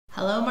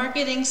Hello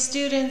marketing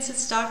students,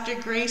 it's Dr.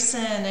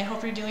 Grayson. I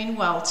hope you're doing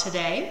well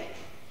today.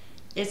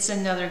 It's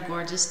another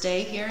gorgeous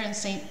day here in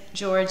St.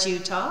 George,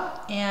 Utah,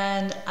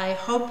 and I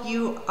hope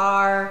you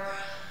are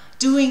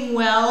doing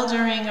well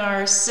during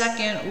our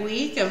second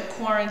week of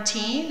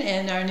quarantine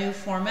and our new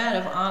format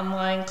of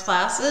online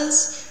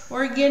classes.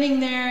 We're getting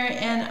there,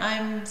 and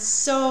I'm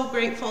so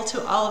grateful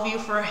to all of you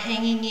for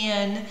hanging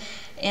in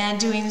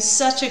and doing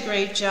such a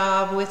great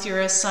job with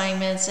your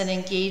assignments and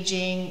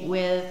engaging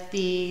with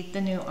the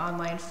new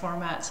online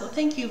format. So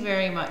thank you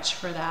very much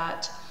for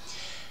that.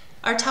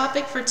 Our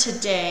topic for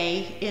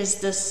today is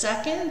the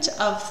second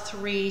of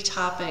 3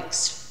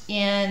 topics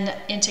in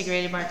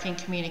integrated marketing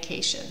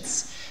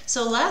communications.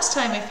 So last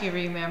time, if you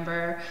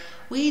remember,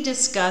 we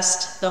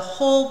discussed the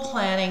whole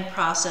planning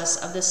process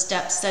of the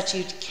steps that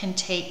you can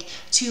take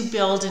to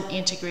build an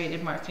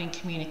integrated marketing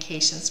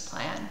communications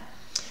plan.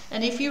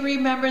 And if you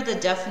remember the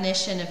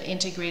definition of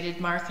integrated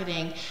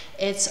marketing,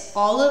 it's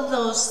all of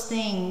those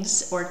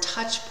things or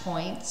touch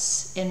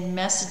points and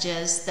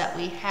messages that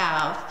we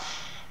have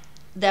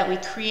that we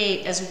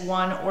create as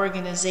one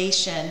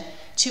organization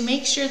to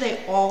make sure they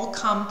all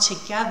come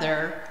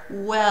together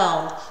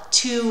well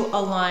to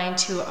align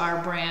to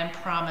our brand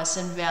promise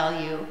and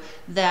value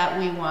that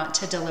we want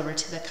to deliver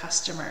to the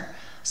customer.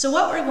 So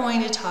what we're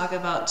going to talk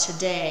about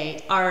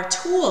today are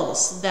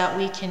tools that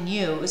we can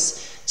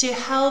use to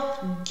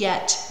help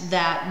get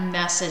that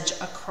message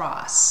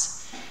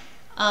across.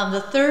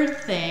 The third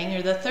thing,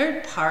 or the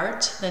third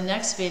part, the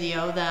next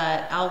video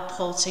that I'll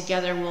pull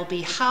together will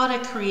be how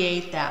to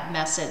create that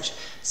message.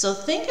 So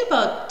think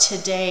about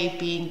today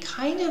being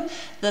kind of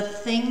the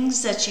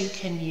things that you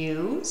can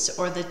use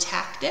or the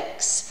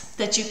tactics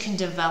that you can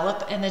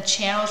develop and the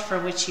channels for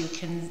which you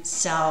can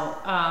send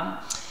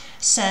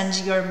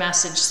your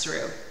message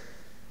through.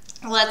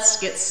 Let's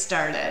get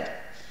started.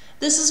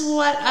 This is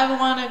what I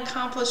want to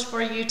accomplish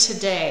for you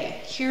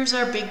today. Here's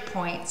our big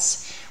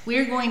points.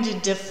 We're going to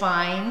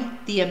define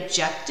the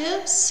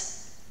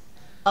objectives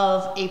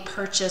of a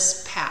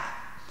purchase path.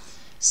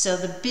 So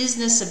the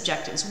business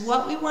objectives,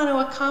 what we want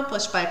to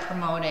accomplish by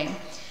promoting.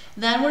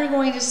 Then we're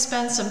going to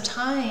spend some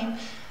time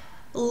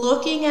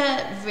looking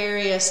at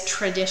various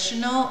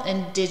traditional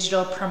and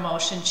digital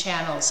promotion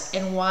channels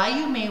and why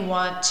you may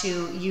want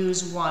to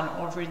use one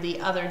over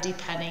the other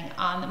depending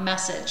on the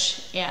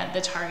message and the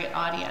target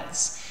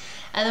audience.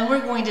 And then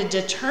we're going to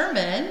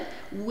determine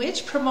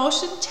which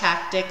promotion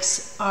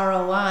tactics are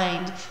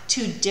aligned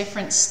to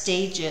different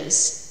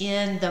stages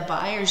in the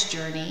buyer's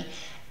journey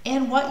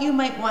and what you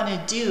might want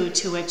to do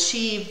to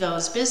achieve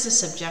those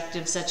business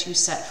objectives that you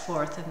set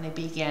forth in the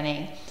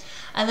beginning.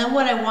 And then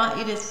what I want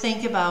you to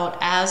think about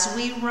as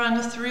we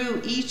run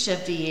through each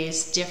of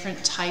these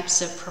different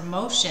types of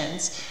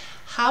promotions,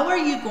 how are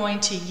you going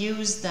to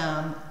use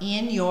them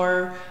in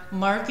your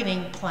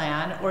marketing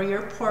plan or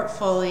your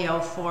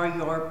portfolio for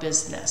your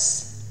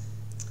business?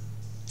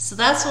 So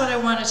that's what I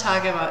want to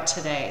talk about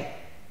today.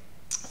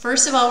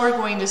 First of all, we're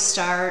going to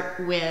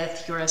start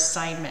with your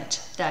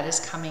assignment that is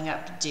coming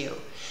up due.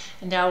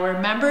 Now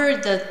remember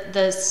that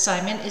the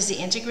assignment is the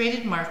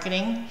integrated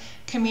marketing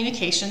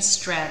communication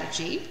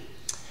strategy.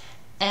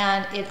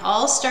 And it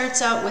all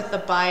starts out with the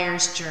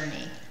buyer's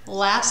journey.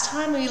 Last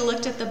time we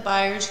looked at the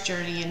buyer's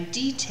journey in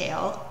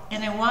detail,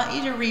 and I want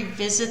you to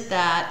revisit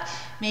that,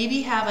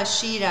 maybe have a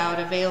sheet out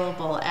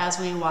available as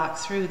we walk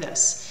through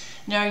this.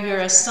 Now your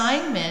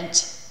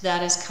assignment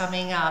that is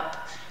coming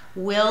up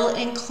will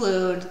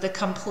include the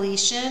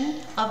completion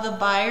of the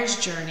buyer's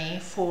journey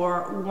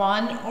for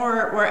one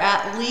or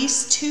at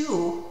least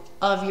 2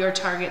 of your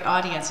target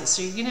audiences.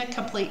 So you're going to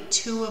complete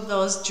 2 of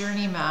those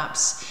journey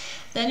maps.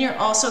 Then you're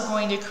also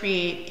going to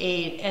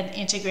create an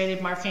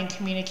integrated marketing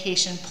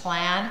communication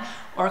plan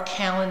or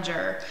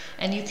calendar.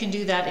 And you can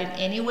do that in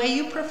any way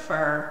you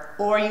prefer,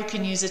 or you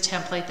can use a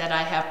template that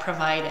I have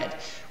provided.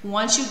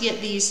 Once you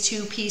get these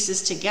 2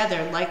 pieces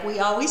together, like we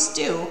always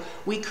do,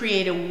 we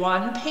create a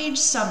 1-page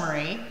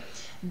summary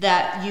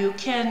that you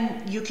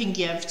can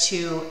give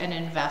to an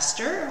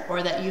investor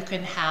or that you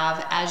can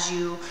have as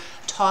you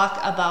talk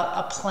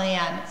about a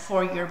plan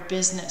for your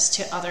business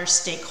to other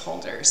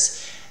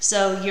stakeholders.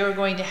 So you're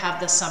going to have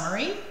the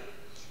summary,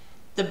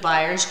 the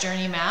buyer's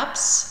journey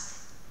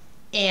maps,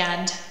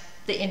 and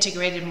the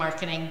integrated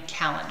marketing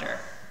calendar.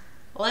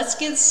 Let's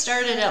get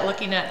started at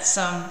looking at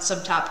some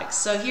topics.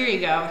 So here you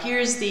go.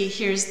 Here's the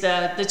 2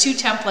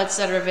 templates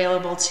that are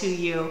available to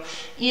you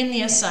in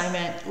the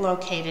assignment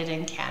located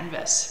in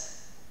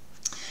Canvas.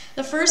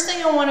 The first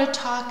thing I want to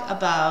talk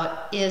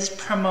about is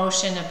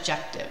promotion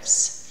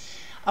objectives.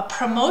 A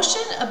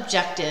promotion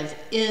objective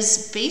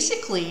is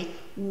basically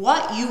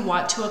what you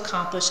want to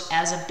accomplish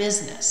as a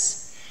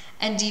business.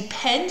 And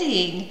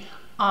depending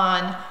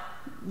on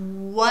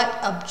what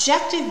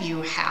objective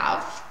you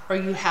have or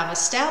you have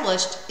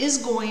established is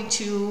going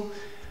to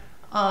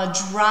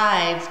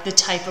drive the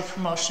type of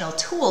promotional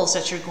tools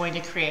that you're going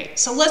to create.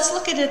 So let's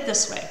look at it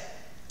this way.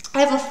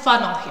 I have a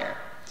funnel here.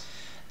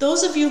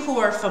 Those of you who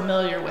are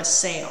familiar with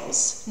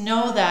sales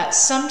know that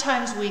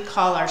sometimes we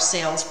call our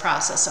sales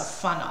process a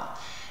funnel.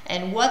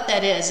 And what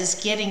that is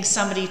getting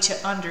somebody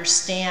to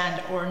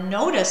understand or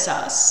notice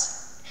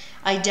us,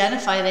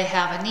 identify they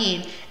have a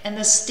need, and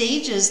the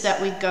stages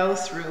that we go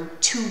through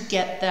to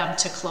get them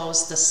to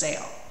close the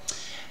sale.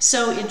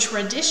 So in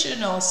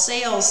traditional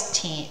sales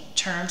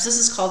terms, this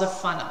is called a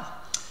funnel.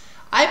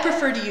 I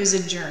prefer to use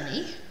a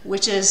journey,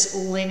 which is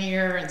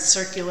linear and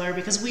circular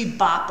because we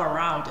bop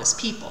around as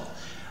people.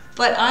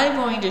 But I'm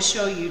going to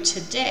show you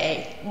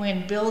today,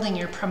 when building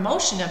your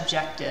promotion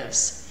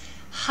objectives,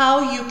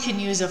 how you can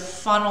use a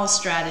funnel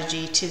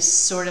strategy to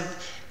sort of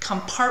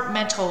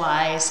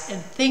compartmentalize and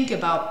think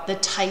about the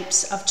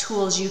types of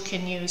tools you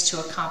can use to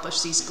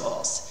accomplish these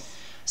goals.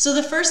 So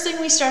the first thing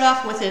we start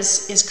off with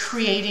is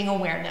creating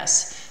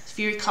awareness. If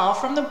you recall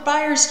from the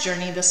buyer's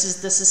journey, this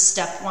is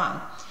step one.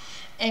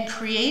 And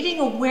creating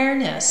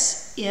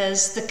awareness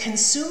is the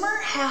consumer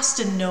has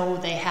to know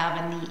they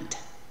have a need.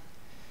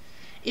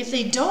 If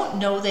they don't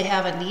know they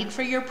have a need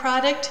for your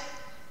product,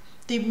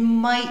 they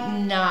might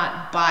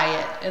not buy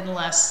it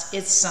unless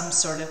it's some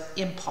sort of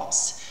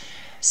impulse.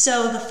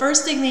 So the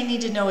first thing they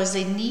need to know is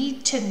they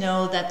need to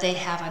know that they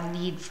have a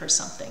need for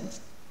something.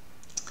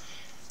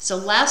 So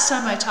last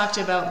time I talked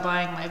about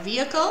buying my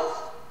vehicle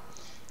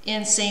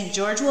in St.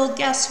 George. Well,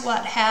 guess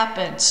what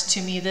happened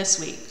to me this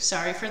week?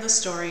 Sorry for the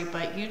story,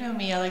 but you know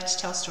me, I like to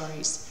tell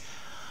stories.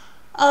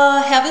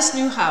 I have this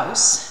new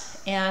house,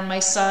 and my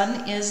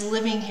son is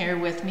living here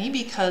with me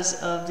because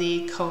of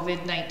the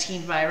COVID-19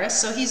 virus.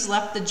 So he's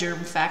left the germ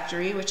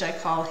factory, which I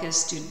call his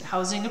student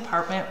housing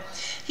apartment.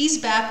 He's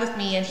back with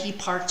me, and he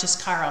parked his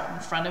car out in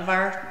front of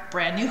our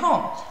brand new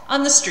home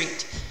on the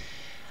street.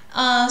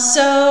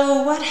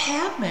 So what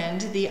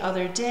happened the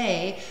other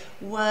day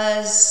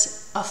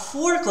was a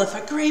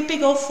forklift, a great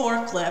big old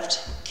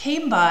forklift,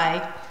 came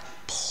by,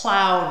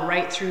 plowed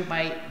right through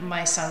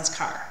my son's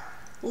car.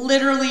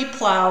 Literally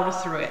plowed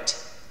through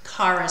it.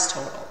 Car is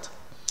totaled.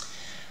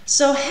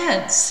 So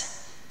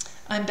hence,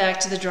 I'm back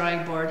to the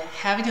drawing board,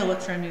 having to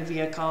look for a new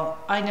vehicle.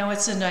 I know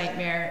it's a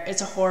nightmare,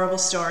 it's a horrible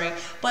story,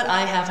 but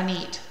I have a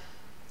need.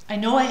 I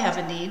know I have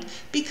a need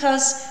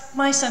because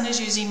my son is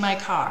using my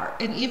car.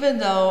 And even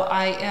though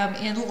I am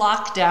in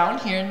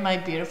lockdown here in my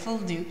beautiful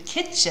new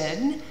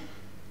kitchen,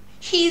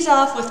 he's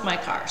off with my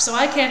car. So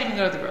I can't even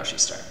go to the grocery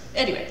store.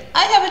 Anyway,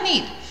 I have a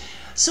need.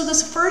 So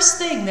this first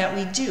thing that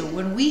we do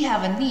when we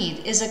have a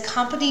need is a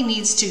company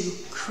needs to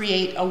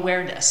create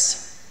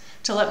awareness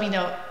to let me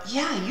know,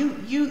 yeah,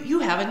 you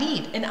have a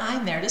need and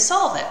I'm there to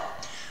solve it.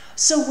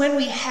 So when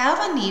we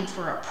have a need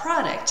for a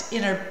product,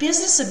 in our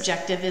business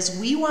objective is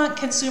we want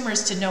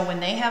consumers to know when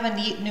they have a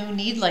new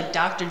need, like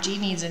Dr. G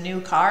needs a new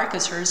car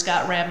because hers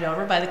got rammed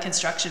over by the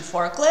construction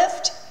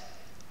forklift.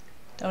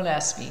 Don't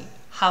ask me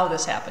how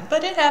this happened,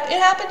 but it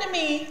happened to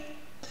me.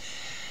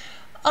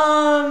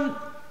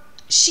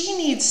 She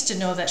needs to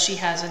know that she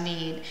has a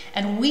need,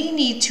 and we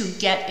need to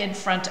get in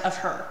front of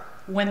her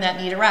when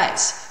that need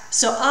arises.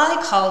 So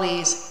I call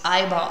these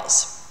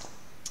eyeballs.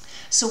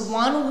 So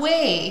one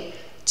way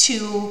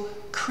to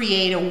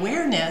create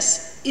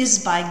awareness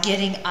is by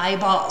getting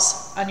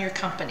eyeballs on your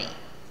company.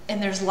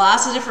 And there's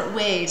lots of different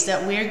ways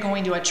that we're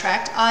going to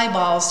attract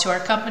eyeballs to our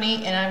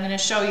company, and I'm going to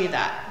show you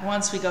that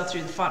once we go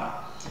through the funnel.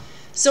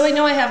 So I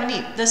know I have a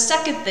need. The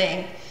second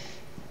thing,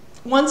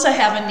 once I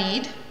have a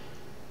need,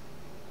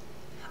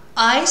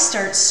 I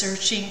start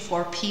searching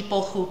for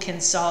people who can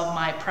solve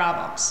my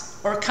problems,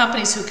 or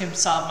companies who can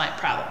solve my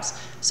problems.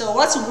 So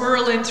what's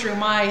whirling through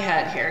my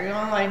head here?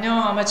 Well, I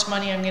know how much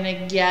money I'm going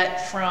to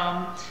get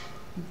from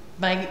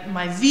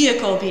my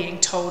vehicle being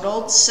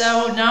totaled,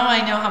 so now I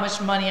know how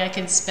much money I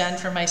can spend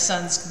for my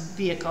son's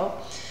vehicle.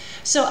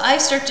 So I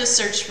start to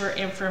search for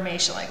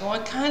information, like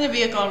what kind of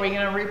vehicle are we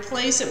going to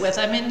replace it with?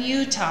 I'm in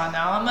Utah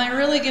now. Am I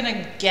really going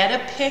to get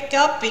a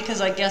pickup?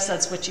 Because I guess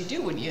that's what you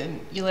do when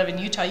you live in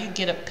Utah. You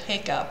get a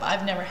pickup.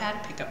 I've never had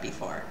a pickup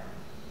before.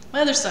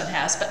 My other son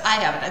has, but I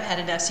haven't. I've had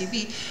an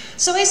SUV.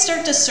 So I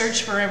start to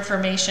search for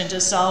information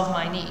to solve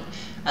my need.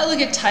 I look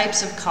at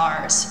types of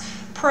cars,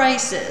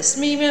 prices,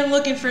 maybe I'm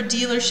looking for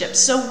dealerships.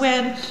 So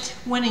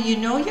when you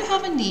know you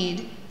have a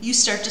need, you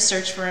start to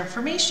search for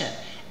information.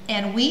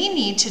 And we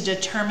need to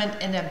determine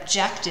an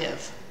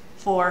objective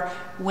for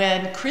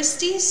when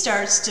Kristy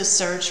starts to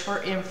search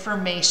for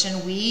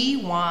information, we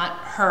want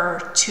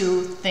her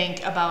to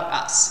think about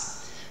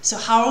us. So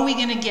how are we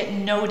going to get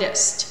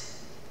noticed?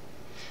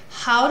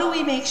 How do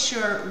we make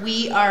sure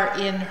we are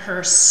in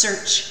her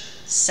search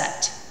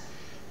set?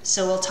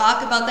 So we'll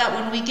talk about that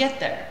when we get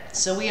there.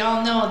 So we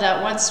all know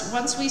that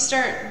once we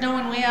start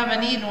knowing we have a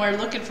need and we're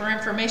looking for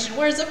information,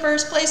 where's the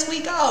first place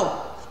we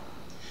go?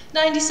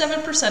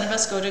 97% of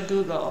us go to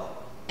Google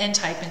and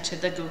type into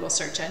the Google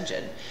search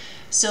engine.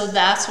 So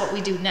that's what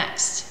we do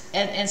next.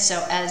 And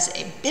so as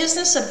a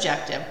business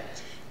objective,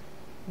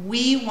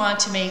 we want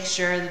to make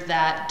sure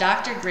that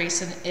Dr.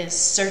 Grayson is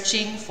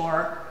searching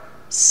for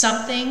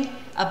something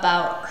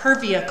about her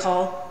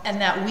vehicle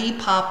and that we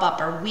pop up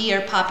or we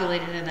are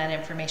populated in that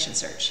information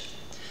search.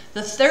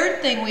 The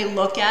third thing we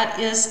look at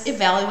is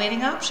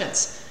evaluating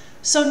options.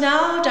 So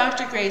now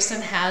Dr.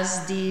 Grayson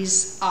has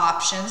these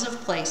options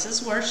of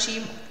places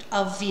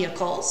of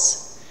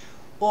vehicles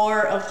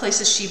or of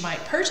places she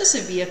might purchase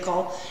a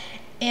vehicle.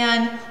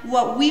 And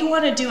what we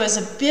want to do as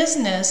a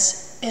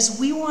business is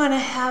we want to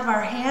have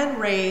our hand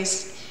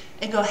raised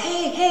and go,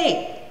 hey,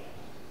 hey,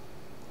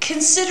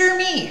 consider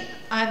me.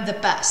 I'm the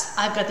best.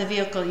 I've got the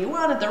vehicle you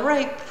want at the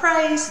right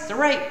price, at the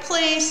right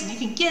place, and you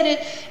can get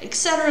it,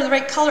 etc., the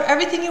right color,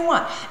 everything you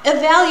want.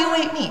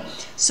 Evaluate me.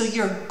 So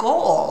your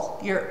goal,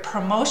 your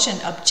promotion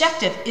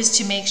objective is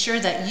to make sure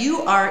that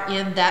you are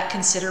in that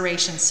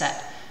consideration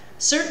set.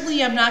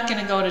 Certainly, I'm not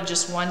going to go to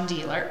just one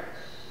dealer.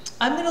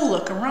 I'm going to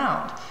look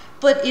around.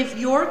 But if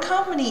your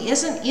company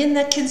isn't in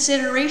the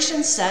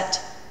consideration set,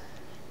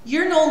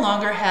 you no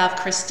longer have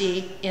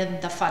Kristy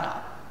in the funnel.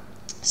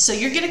 So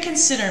you're going to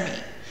consider me.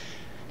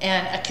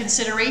 And a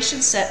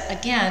consideration set,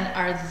 again,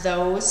 are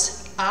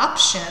those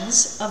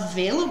options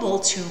available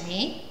to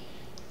me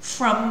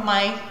from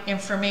my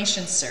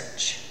information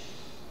search.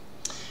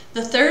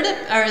 The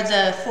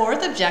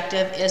fourth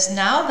objective is,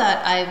 now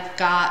that I've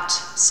got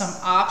some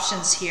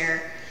options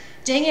here,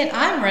 dang it,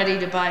 I'm ready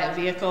to buy a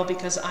vehicle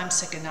because I'm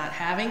sick of not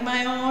having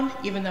my own,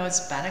 even though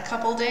it's been a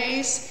couple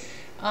days.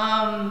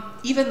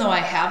 Even though I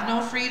have no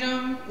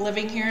freedom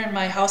living here in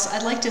my house,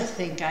 I'd like to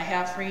think I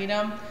have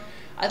freedom.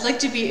 I'd like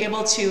to be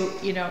able to,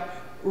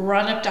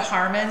 run up to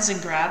Harmon's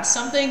and grab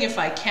something if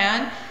I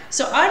can.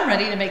 So I'm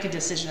ready to make a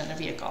decision on a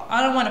vehicle.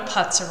 I don't want to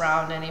putz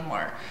around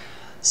anymore.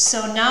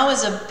 So now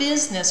as a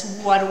business,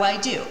 what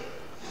do?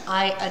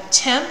 I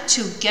attempt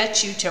to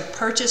get you to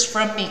purchase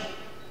from me.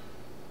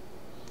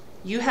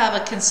 You have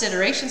a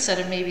consideration set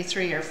of maybe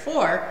 3 or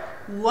 4.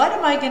 What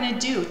am I going to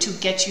do to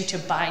get you to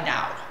buy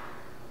now?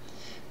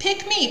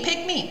 Pick me,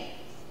 pick me.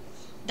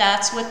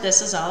 That's what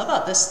this is all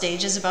about. This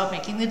stage is about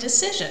making the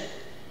decision.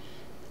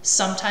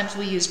 Sometimes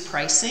we use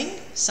pricing,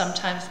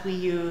 sometimes we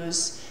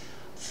use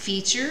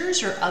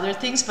features or other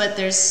things, but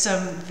there's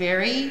some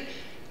very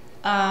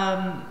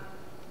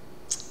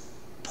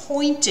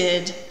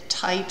pointed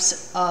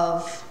types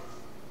of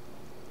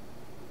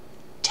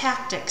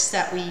tactics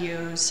that we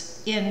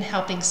use in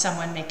helping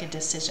someone make a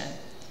decision.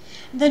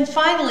 And then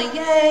finally,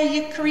 yay,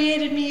 you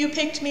created me, you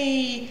picked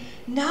me.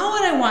 Now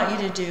what I want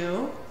you to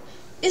do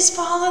is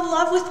fall in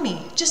love with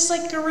me, just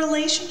like a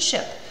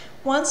relationship.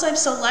 Once I've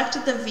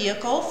selected the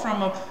vehicle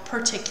from a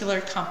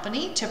particular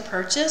company to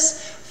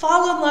purchase,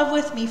 fall in love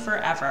with me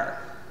forever.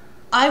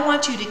 I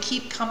want you to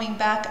keep coming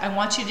back. I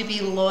want you to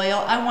be loyal.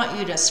 I want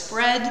you to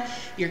spread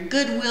your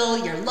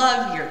goodwill, your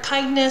love, your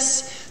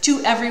kindness to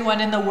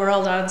everyone in the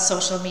world on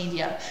social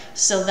media.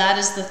 So that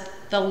is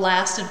the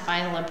last and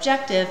final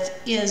objective,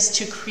 is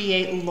to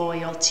create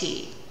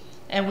loyalty.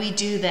 And we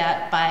do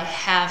that by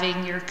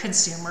having your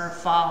consumer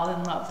fall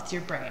in love with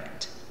your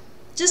brand,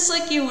 just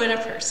like you would a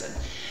person.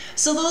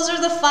 So those are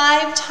the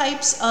 5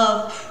 types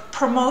of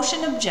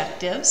promotion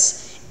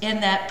objectives in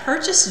that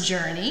purchase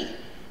journey.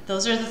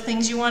 Those are the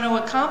things you want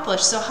to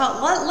accomplish. So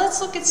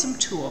let's look at some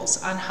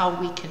tools on how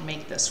we can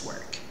make this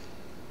work.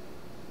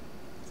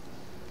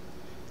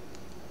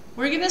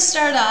 We're going to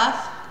start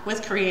off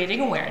with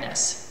creating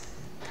awareness.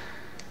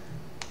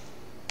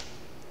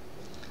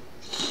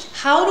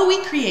 How do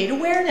we create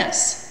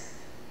awareness?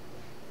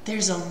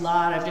 There's a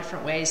lot of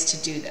different ways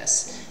to do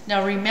this.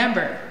 Now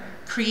remember,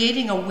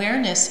 creating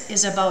awareness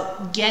is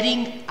about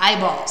getting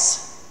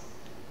eyeballs.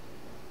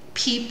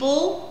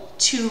 People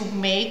to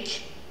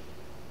making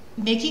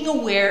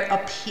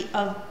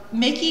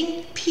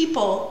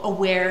people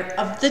aware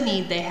of the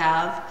need they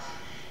have,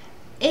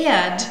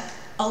 and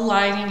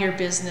aligning your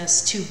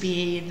business to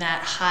being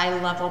that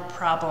high-level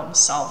problem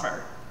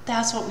solver.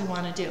 That's what we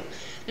want to do.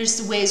 There's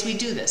the ways we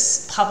do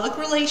this. Public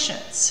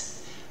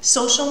relations,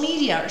 social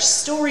media, or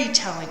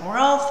storytelling. We're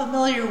all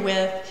familiar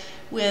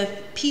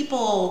with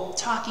people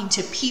talking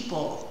to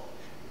people,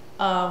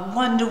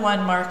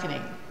 one-to-one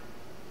marketing,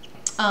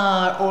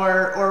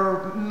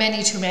 or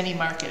many-to-many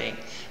marketing.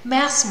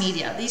 Mass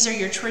media, these are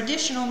your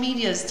traditional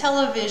medias,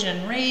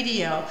 television,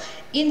 radio,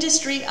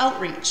 industry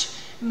outreach.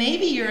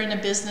 Maybe you're in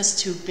a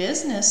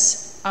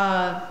business-to-business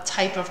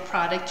type of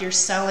product. You're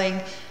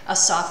selling a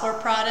software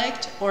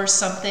product or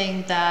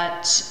something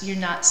that you're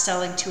not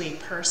selling to a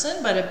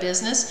person, but a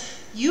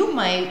business. You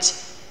might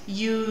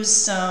use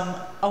some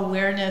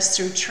awareness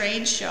through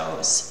trade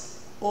shows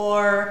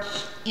or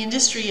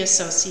industry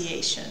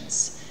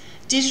associations.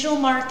 Digital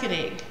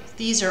marketing,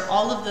 these are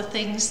all of the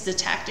things, the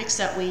tactics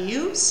that we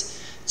use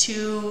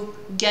to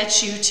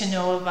get you to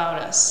know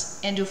about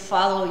us and to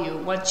follow you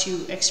once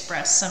you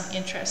express some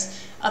interest.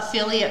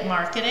 Affiliate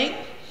marketing,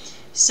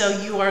 so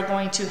you are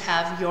going to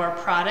have your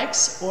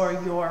products or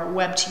your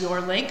web to your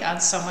link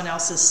on someone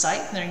else's site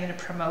and they're going to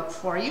promote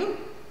for you.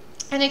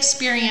 And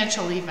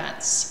experiential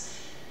events.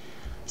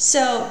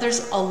 So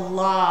there's a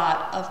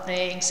lot of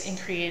things in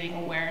creating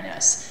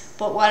awareness,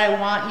 but what I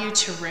want you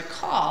to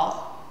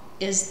recall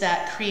is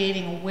that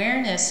creating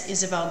awareness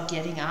is about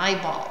getting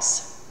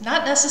eyeballs.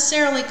 Not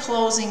necessarily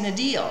closing the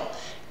deal,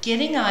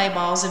 getting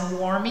eyeballs and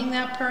warming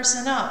that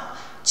person up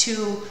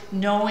to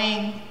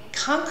knowing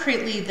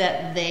concretely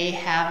that they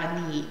have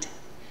a need.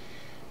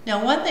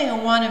 Now, one thing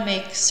I want to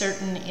make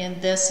certain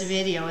in this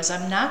video is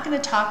I'm not going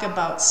to talk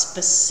about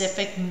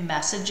specific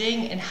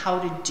messaging and how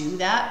to do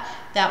that.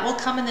 That will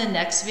come in the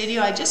next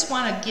video. I just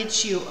want to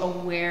get you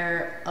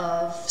aware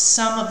of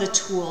some of the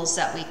tools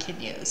that we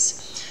can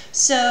use.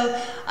 So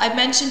I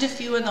mentioned a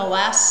few in the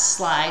last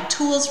slide.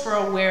 Tools for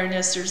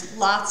awareness. There's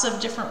lots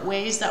of different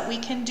ways that we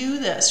can do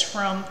this,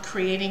 from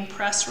creating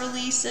press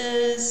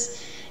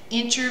releases,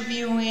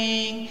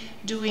 interviewing,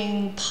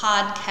 doing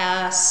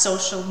podcasts,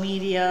 social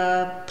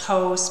media,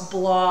 posts,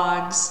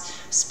 blogs,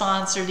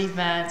 sponsored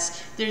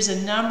events. There's a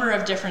number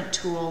of different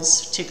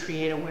tools to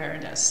create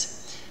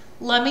awareness.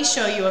 Let me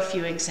show you a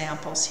few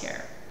examples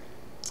here.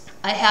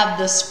 I have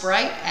the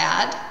Sprite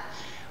ad,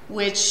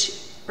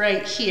 which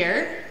right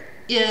here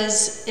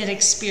is an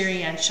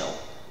experiential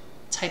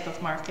type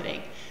of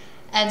marketing.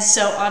 And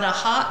so on a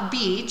hot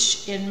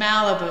beach in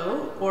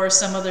Malibu or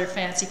some other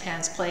fancy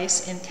pants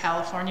place in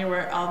California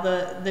where all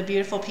the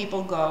beautiful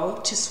people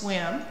go to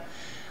swim,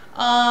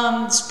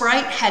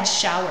 Sprite had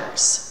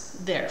showers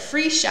there,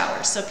 free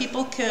showers, so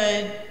people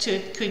could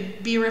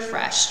be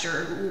refreshed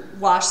or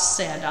wash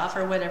sand off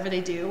or whatever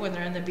they do when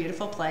they're in the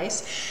beautiful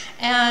place.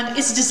 And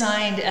it's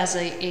designed as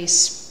a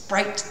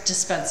Sprite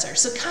dispenser,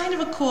 so kind of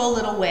a cool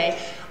little way.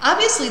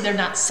 Obviously they're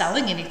not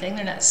selling anything,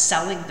 they're not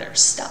selling their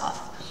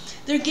stuff.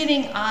 They're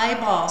getting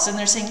eyeballs and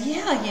they're saying,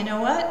 yeah, you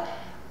know what?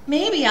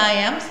 Maybe I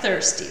am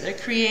thirsty. They're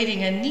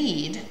creating a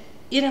need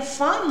in a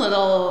fun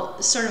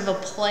little sort of a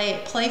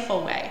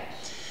playful way.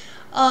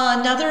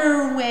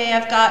 Another way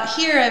I've got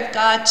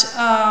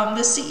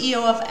the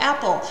CEO of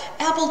Apple.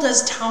 Apple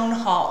does town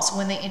halls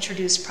when they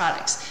introduce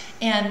products.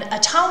 And a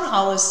town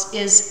hall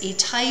is a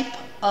type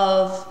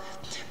of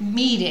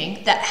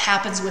meeting that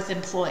happens with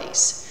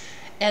employees.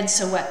 And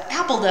so what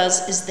Apple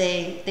does is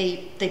they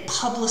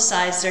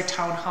publicize their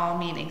town hall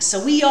meetings.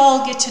 So we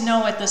all get to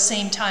know at the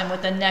same time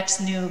what the next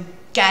new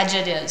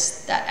gadget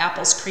is that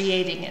Apple's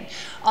creating and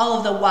all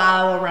of the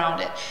wow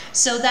around it.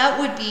 So that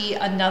would be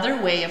another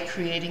way of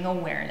creating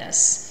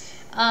awareness.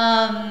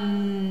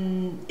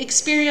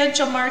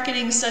 Experiential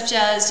marketing, such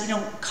as,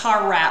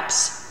 car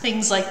wraps,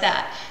 things like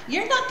that.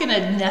 You're not going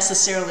to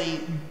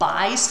necessarily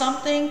buy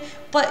something,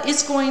 but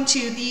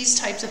these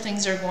types of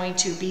things are going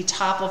to be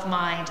top of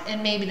mind,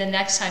 and maybe the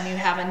next time you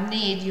have a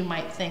need, you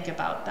might think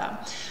about them.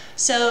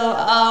 So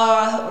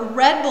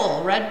Red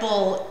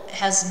Bull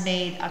has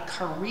made a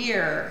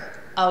career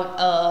out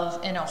of,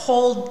 and a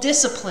whole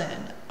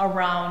discipline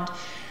around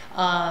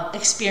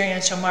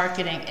experiential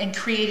marketing and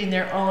creating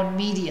their own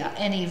media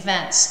and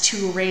events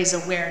to raise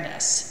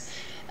awareness.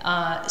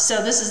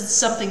 So this is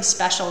something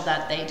special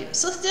that they do.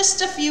 So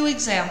just a few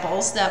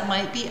examples that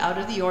might be out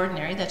of the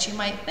ordinary that you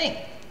might think.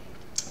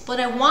 But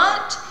I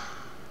want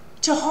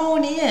to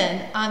hone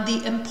in on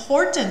the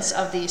importance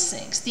of these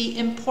things. The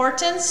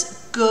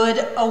importance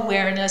good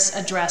awareness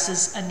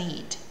addresses a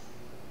need.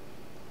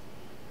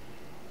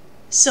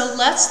 So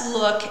let's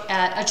look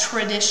at a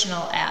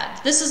traditional ad.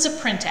 This is a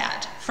print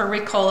ad for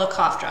Ricola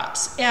cough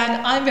drops.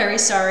 And I'm very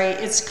sorry,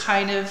 it's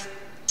kind of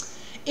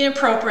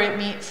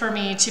inappropriate for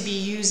me to be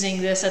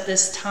using this at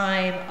this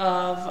time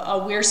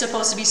of we're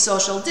supposed to be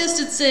social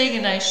distancing,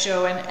 and I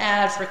show an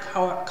ad for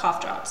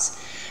cough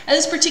drops. And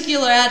this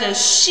particular ad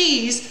is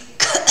she's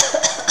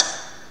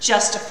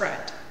just a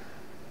friend.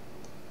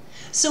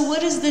 So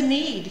what is the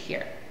need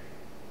here?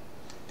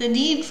 The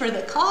need for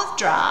the cough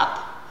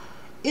drop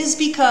is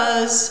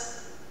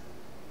because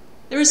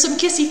there was some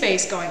kissy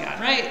face going on,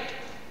 right?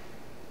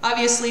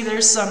 Obviously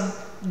there's some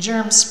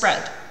germ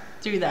spread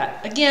through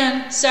that.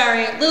 Again,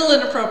 sorry, a little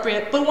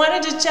inappropriate, but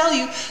wanted to tell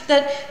you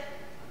that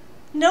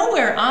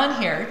nowhere on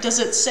here does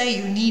it say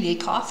you need a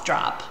cough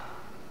drop.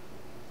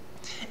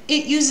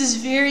 It uses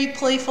very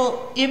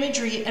playful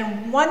imagery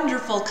and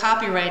wonderful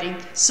copywriting,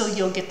 so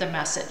you'll get the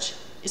message.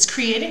 It's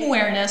creating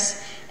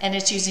awareness, and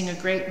it's using a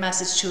great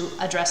message to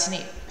address a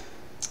need.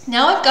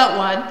 Now I've got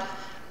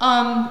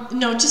one,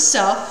 note to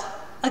self,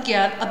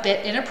 again, a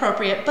bit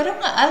inappropriate, but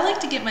I like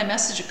to get my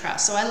message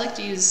across, so I like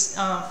to use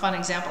fun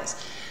examples.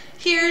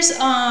 Here's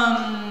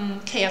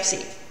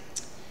KFC.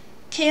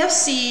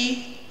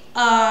 KFC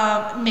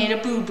made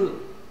a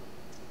boo-boo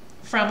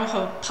from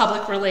a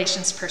public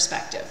relations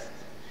perspective.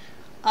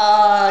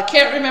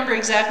 Can't remember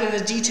exactly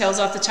the details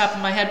off the top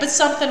of my head, but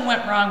something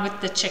went wrong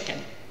with the chicken.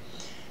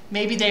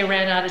 Maybe they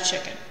ran out of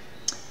chicken.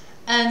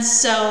 And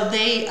so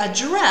they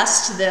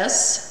addressed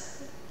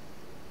this.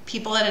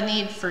 People had a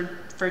need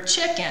for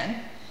chicken,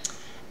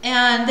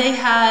 and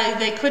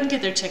they couldn't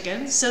get their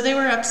chicken, so they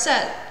were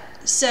upset.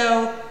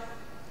 So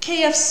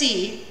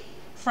KFC,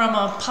 from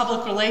a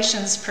public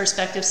relations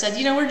perspective, said,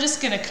 we're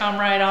just going to come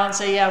right out and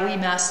say, yeah, we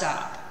messed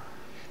up.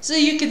 So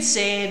you could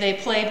say they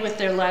played with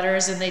their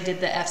letters and they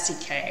did the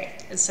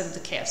FCK instead of the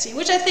KFC,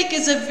 which I think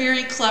is a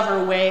very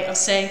clever way of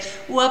saying,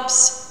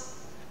 whoops,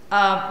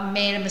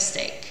 made a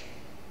mistake.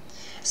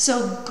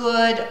 So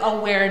good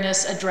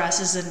awareness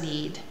addresses a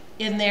need.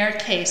 In their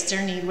case,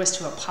 their need was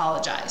to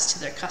apologize to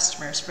their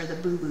customers for the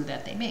boo-boo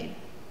that they made.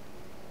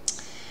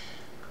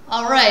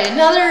 All right,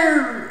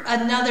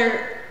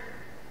 another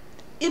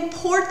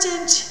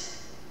important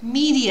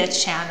media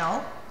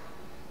channel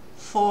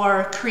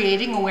for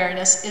creating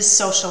awareness is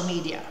social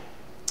media.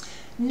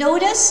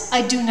 Notice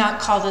I do not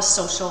call this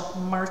social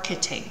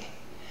marketing.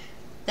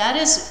 That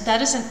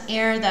is an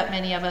error that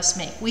many of us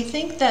make. We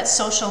think that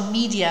social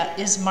media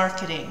is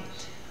marketing.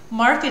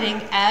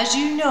 Marketing, as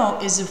you know,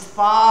 is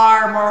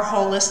far more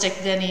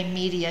holistic than a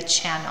media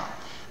channel.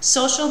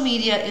 Social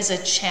media is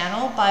a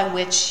channel by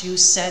which you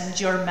send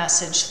your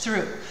message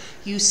through.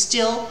 You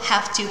still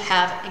have to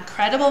have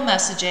incredible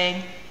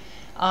messaging.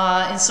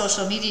 In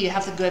social media, you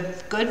have the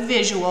good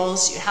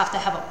visuals. You have to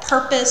have a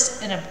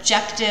purpose, an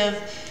objective,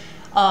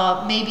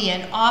 maybe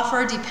an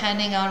offer,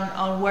 depending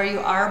on where you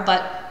are.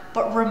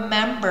 But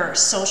remember,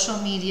 social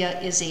media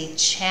is a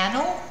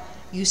channel.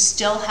 You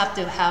still have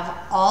to have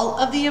all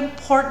of the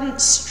important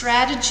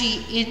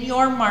strategy in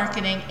your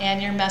marketing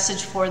and your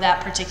message for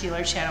that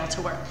particular channel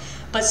to work.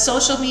 But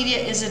social media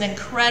is an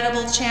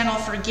incredible channel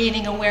for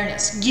gaining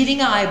awareness,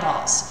 getting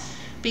eyeballs.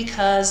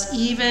 Because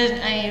even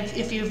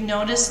if you've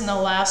noticed in the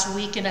last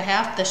week and a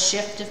half, the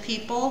shift of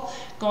people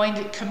going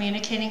to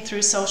communicating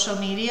through social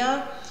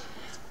media,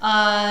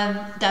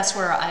 that's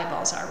where our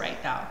eyeballs are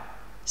right now.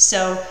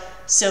 So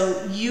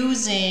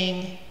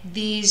using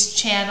these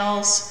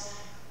channels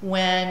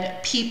when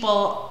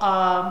people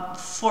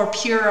for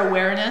pure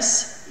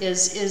awareness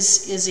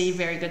is a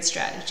very good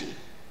strategy.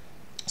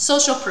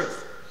 Social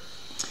proof.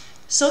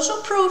 Social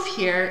proof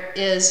here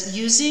is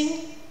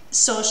using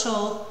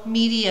social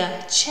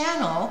media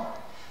channel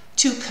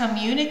to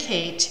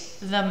communicate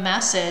the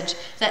message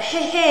that,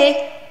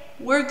 hey,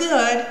 we're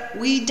good,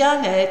 we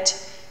done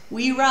it,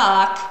 we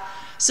rock.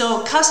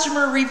 So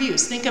customer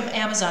reviews, think of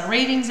Amazon,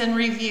 ratings and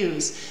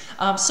reviews.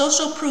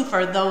 Social proof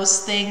are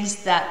those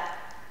things that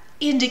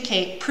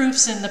indicate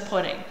proofs in the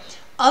pudding.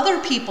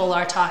 Other people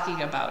are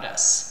talking about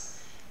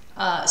us.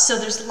 So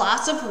there's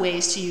lots of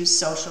ways to use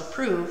social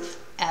proof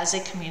as a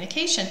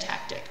communication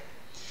tactic.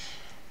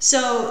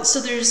 So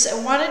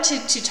I wanted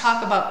to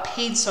talk about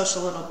paid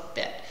social a little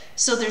bit.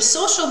 So there's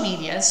social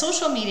media, and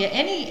social media,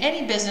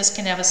 any business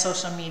can have a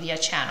social media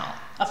channel,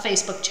 a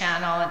Facebook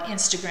channel, an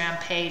Instagram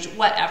page,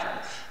 whatever,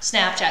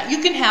 Snapchat.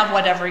 You can have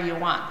whatever you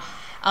want.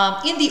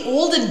 In the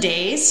olden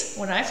days,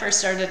 when I first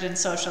started in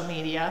social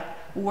media,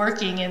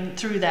 working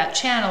through that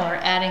channel or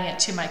adding it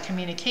to my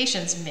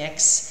communications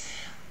mix,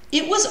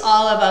 it was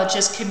all about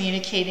just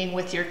communicating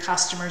with your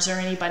customers or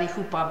anybody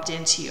who bumped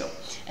into you.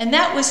 And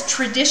that was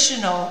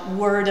traditional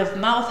word of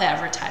mouth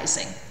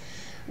advertising,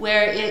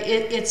 where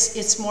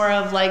it's more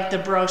of like the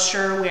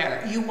brochure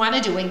where you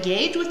wanted to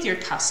engage with your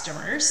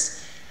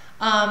customers.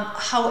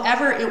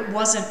 However, it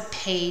wasn't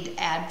paid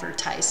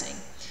advertising.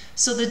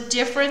 So the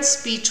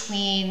difference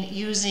between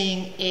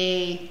using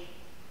a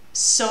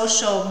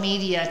social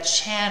media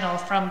channel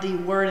from the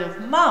word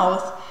of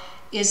mouth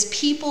is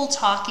people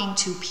talking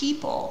to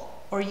people,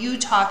 or you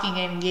talking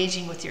and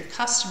engaging with your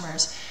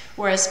customers,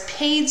 whereas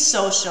paid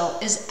social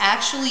is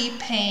actually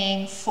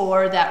paying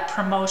for that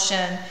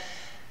promotion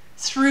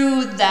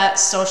through that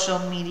social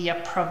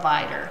media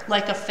provider,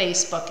 like a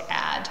Facebook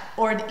ad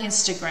or an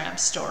Instagram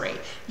story.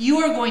 You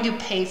are going to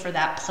pay for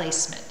that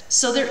placement.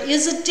 So there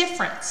is a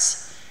difference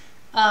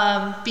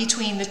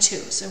between the two.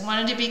 So I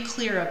wanted to be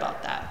clear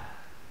about that.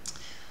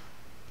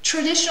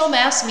 Traditional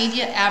mass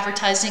media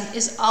advertising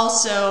is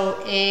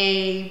also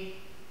an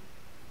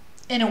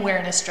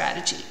awareness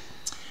strategy.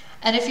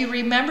 And if you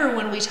remember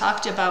when we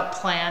talked about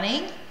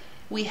planning,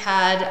 we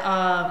had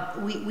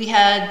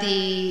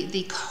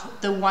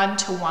the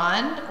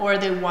one-to-one or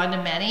the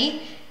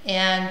one-to-many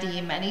and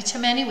the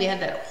many-to-many. We had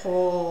that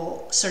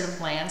whole sort of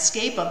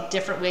landscape of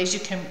different ways you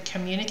can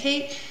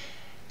communicate.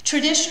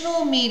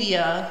 Traditional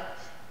media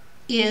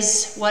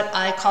is what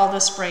I call the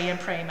spray and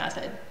pray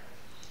method.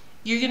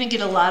 You're going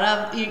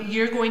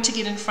to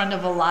get in front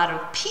of a lot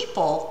of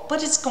people,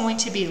 but it's going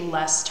to be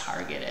less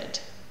targeted.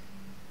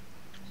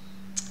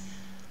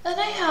 Then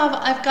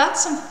I've got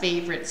some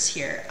favorites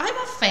here. I'm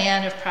a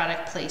fan of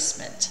product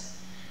placement.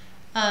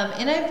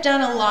 And I've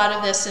done a lot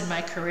of this in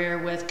my career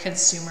with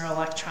consumer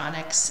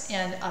electronics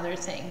and other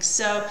things.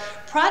 So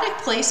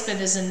product placement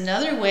is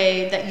another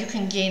way that you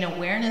can gain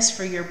awareness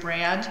for your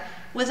brand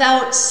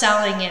without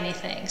selling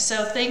anything.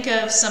 So think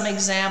of some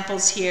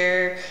examples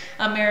here: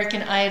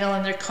 American Idol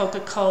and their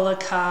Coca-Cola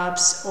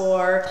cups,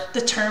 or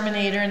the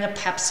Terminator and the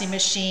Pepsi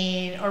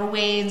machine, or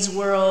Wayne's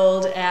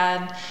World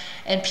and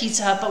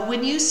Pizza Hut. But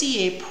when you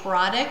see a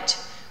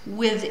product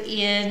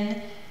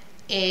within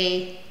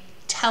a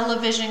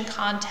television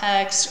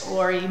context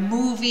or a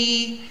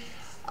movie,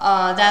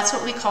 that's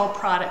what we call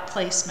product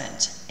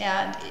placement.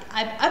 And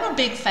I'm a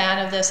big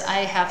fan of this. I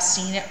have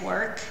seen it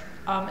work,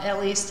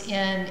 at least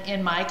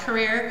in my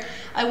career.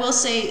 I will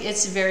say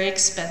it's very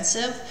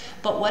expensive,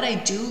 but what I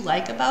do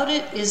like about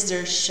it is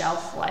their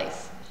shelf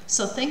life.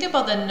 So think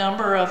about the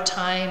number of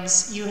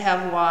times you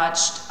have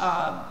watched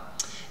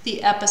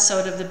the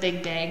episode of The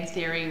Big Bang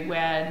Theory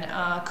when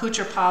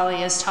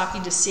Kucherpali is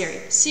talking to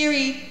Siri.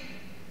 Siri,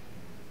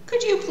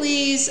 could you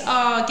please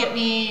get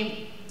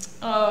me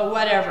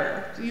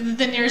whatever,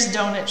 the nearest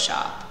donut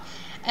shop?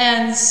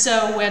 And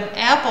so when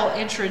Apple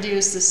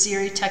introduced the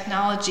Siri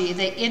technology,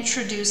 they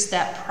introduced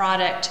that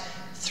product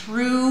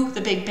through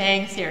the Big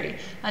Bang Theory.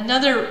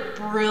 Another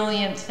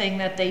brilliant thing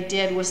that they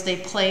did was they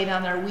played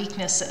on their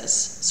weaknesses,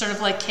 sort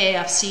of like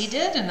KFC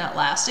did in that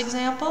last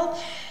example.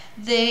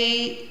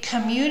 They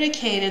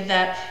communicated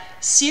that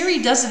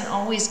Siri doesn't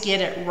always get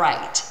it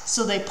right.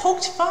 So they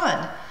poked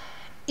fun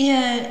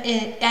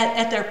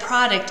at their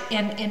product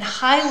and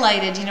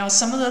highlighted, you know,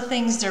 some of the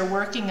things they're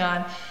working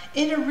on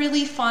in a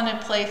really fun and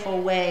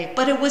playful way.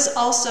 But it was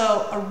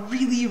also a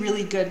really,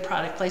 really good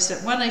product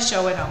placement, one I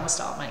show in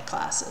almost all my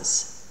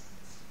classes.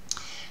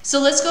 So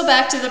let's go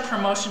back to the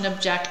promotion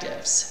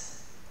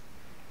objectives.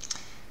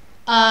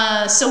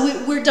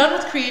 So we're done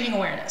with creating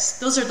awareness.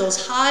 Those are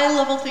those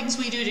high-level things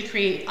we do to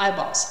create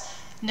eyeballs.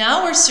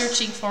 Now we're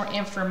searching for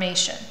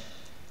information.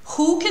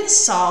 Who can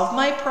solve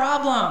my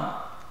problem?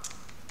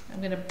 I'm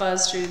going to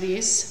buzz through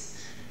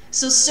these.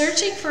 So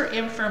searching for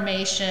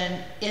information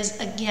is,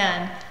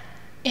 again,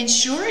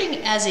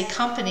 ensuring as a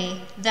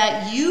company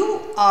that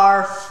you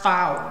are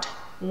found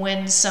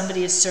when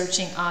somebody is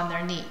searching on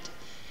their need.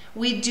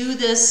 We do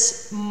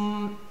this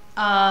in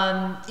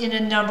a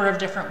number of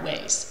different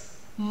ways.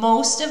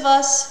 Most of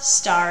us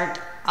start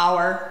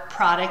our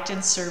product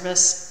and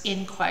service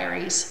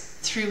inquiries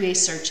through a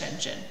search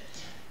engine.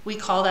 We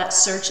call that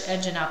search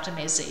engine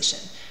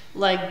optimization,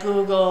 like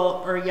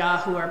Google or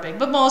Yahoo are big,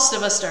 but most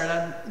of us start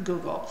on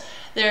Google.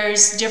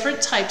 There's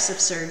different types of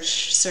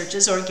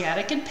searches,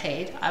 organic and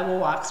paid. I will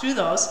walk through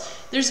those.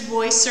 There's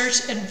voice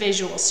search and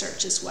visual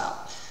search as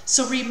well.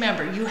 So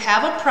remember, you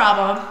have a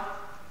problem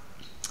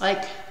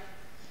like,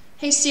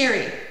 hey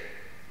Siri,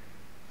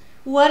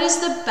 what is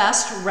the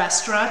best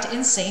restaurant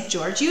in St.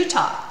 George,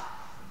 Utah?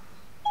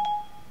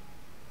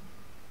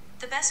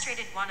 The best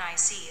rated one I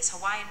see is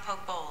Hawaiian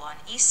Poke Bowl on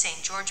East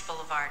St. George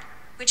Boulevard,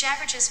 which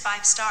averages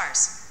 5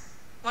 stars.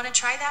 Want to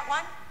try that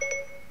one?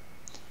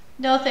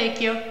 No, thank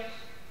you.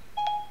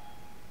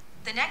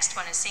 The next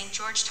one is St.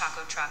 George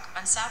Taco Truck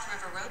on South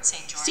River Road,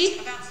 St. George, See?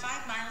 about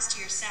 5 miles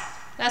to your south.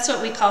 That's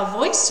what we call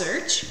voice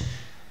search,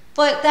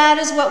 but that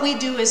is what we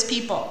do as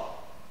people.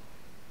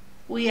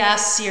 We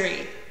ask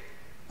Siri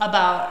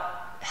about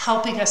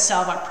helping us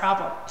solve our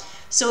problem.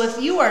 So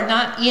if you are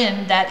not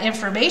in that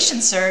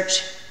information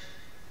search,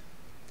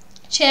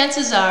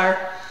 chances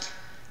are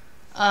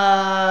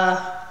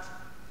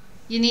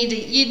you need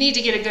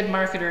to get a good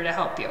marketer to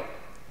help you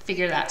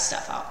figure that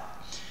stuff out.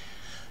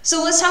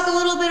 So let's talk a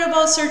little bit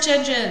about search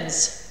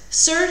engines.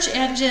 Search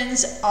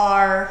engines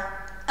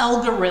are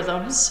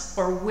algorithms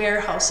or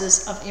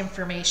warehouses of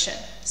information.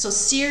 So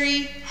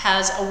Siri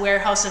has a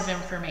warehouse of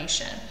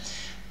information.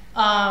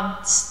 I've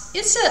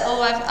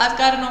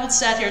got an old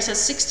stat here. It says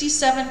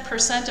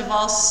 67% of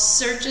all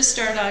searches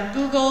start on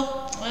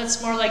Google. Well,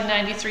 it's more like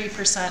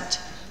 93%.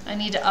 I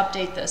need to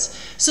update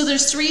this. So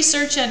there's 3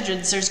 search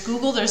engines. There's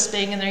Google, there's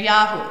Bing, and there's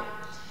Yahoo.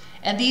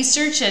 And these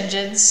search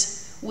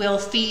engines will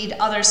feed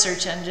other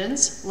search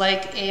engines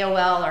like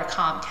AOL or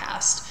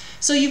Comcast.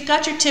 So you've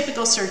got your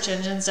typical search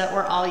engines that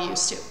we're all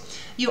used to.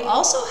 You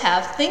also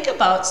think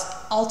about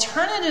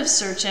alternative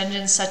search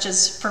engines such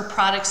as for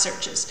product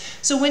searches.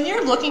 So when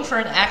you're looking for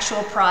an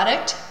actual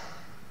product,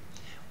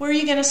 where are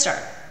you going to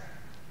start?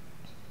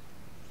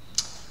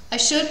 I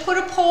should put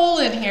a poll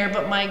in here,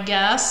 but my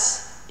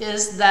guess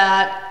is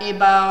that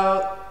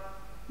about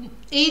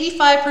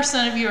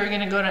 85% of you are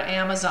going to go to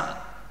Amazon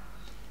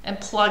and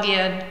plug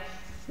in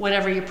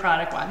whatever your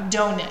product wants,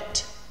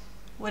 donut,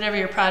 whatever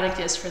your product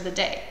is for the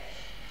day.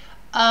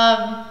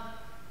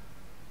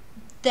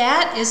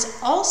 That is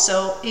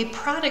also a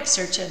product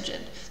search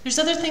engine. There's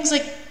other things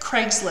like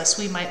Craigslist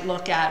we might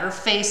look at, or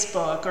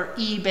Facebook, or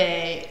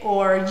eBay,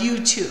 or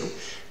YouTube.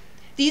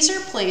 These are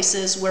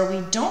places where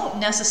we don't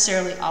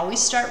necessarily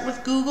always start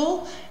with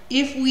Google.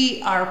 If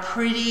we are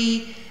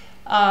pretty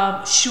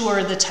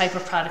sure the type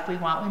of product we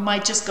want, we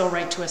might just go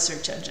right to a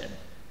search engine.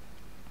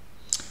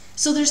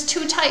 So there's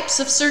 2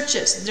 types of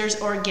searches.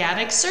 There's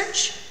organic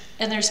search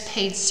and there's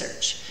paid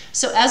search.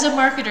 So as a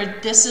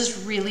marketer, this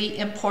is really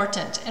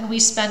important, and we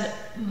spend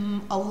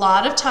a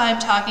lot of time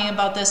talking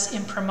about this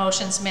in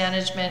promotions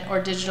management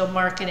or digital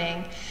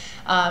marketing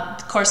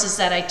courses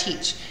that I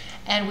teach.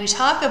 And we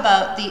talk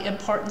about the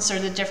importance or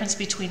the difference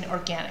between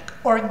organic.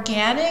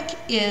 Organic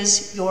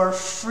is your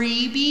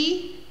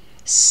freebie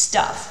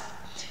stuff.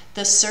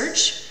 The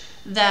search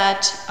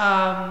that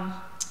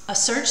a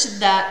search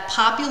that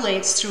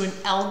populates through an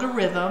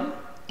algorithm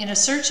in a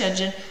search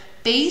engine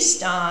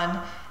based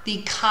on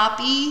the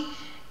copy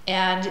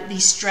and the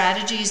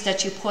strategies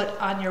that you put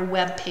on your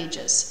web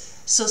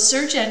pages. So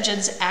search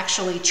engines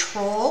actually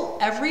troll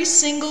every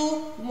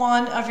single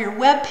one of your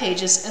web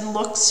pages and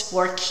looks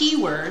for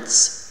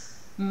keywords,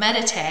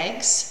 meta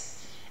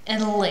tags,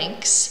 and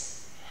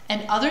links,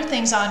 and other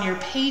things on your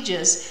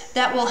pages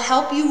that will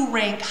help you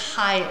rank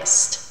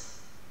highest.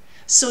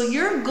 So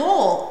your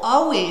goal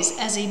always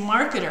as a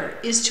marketer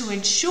is to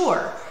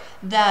ensure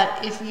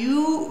that if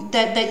you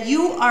that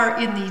you are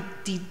in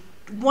the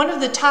one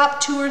of the top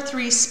 2 or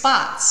 3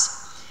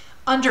 spots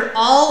under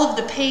all of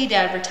the paid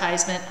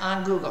advertisement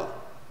on Google.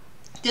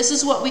 This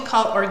is what we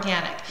call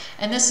organic,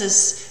 and this is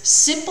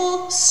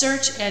simple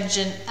search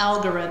engine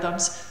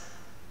algorithms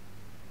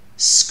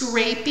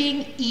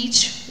scraping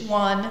each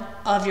one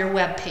of your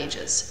web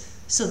pages.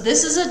 So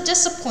this is a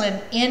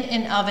discipline in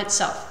and of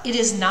itself. It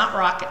is not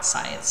rocket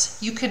science.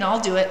 You can all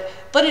do it,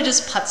 but it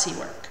is putsy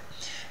work.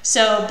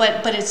 So,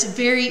 but it's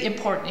very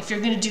important. If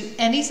you're going to do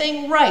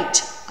anything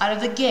right out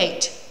of the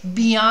gate,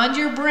 beyond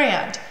your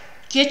brand,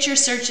 get your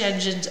search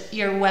engines,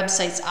 your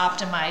websites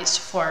optimized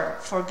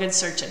for good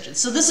search engines.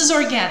 So this is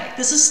organic.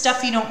 This is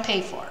stuff you don't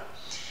pay for.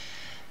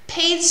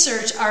 Paid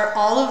search are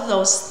all of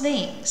those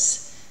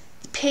things.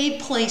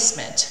 Paid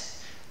placement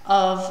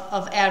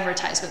of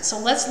advertisement. So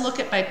let's look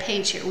at my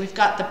page here. We've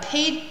got the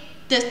paid,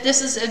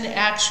 this is an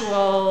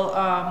actual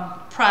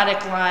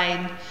product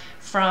line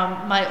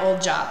from my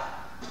old job.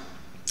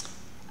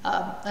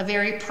 A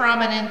very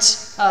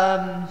prominent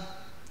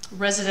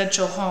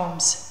residential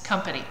homes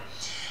company.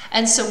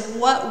 And so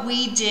what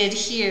we did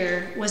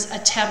here was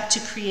attempt to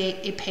create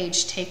a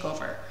page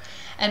takeover.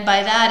 And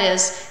by that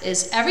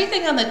is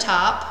everything on the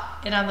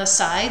top and on the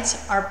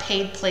sides are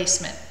paid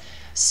placement.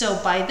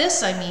 So by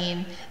this I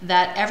mean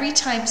that every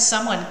time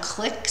someone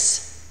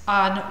clicks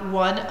on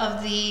one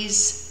of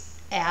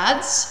these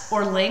ads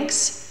or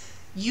links,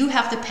 you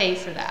have to pay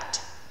for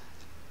that.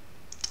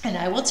 And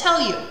I will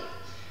tell you,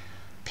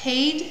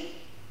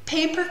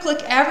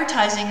 pay-per-click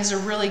advertising is a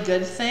really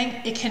good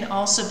thing. It can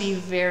also be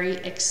very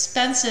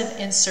expensive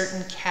in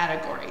certain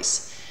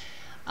categories.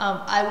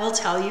 I will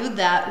tell you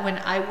that when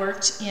I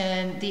worked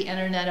in the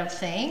Internet of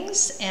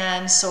Things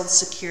and sold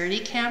security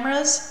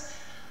cameras,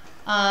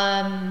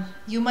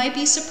 you might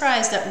be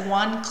surprised that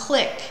one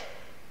click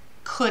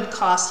could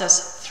cost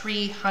us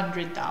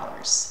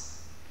 $300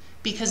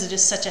 because it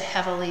is such a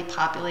heavily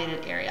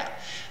populated area.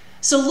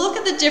 So look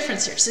at the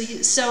difference here.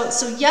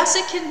 So yes,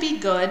 it can be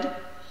good.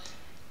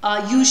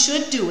 You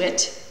should do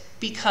it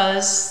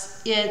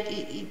because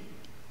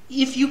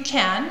if you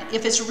can,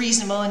 if it's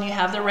reasonable and you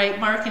have the right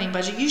marketing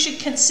budget, you should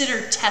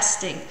consider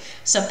testing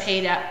some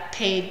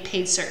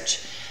paid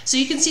search. So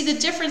you can see the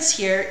difference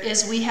here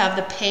is we have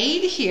the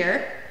paid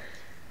here.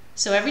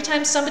 So every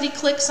time somebody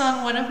clicks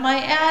on one of my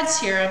ads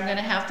here, I'm going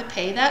to have to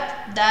pay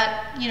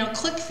that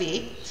click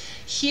fee.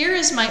 Here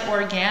is my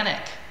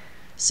organic.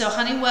 So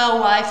Honeywell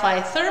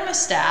Wi-Fi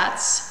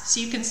thermostats. So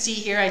you can see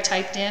here I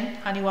typed in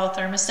Honeywell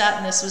thermostat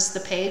and this was the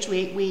page.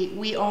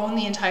 We own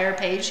the entire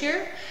page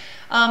here.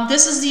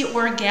 This is the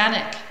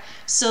organic.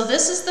 So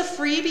this is the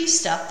freebie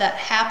stuff that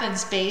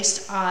happens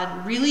based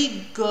on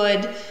really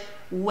good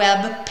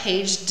web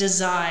page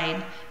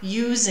design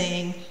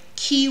using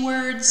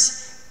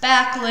keywords,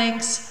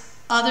 backlinks,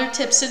 other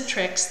tips and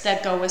tricks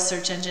that go with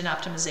search engine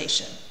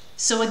optimization.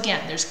 So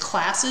again, there's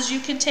classes you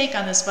can take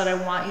on this, but I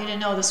want you to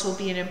know this will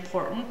be an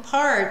important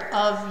part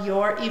of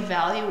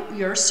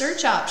your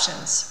search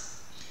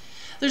options.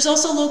 There's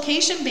also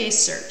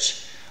location-based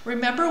search.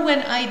 Remember when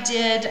I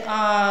did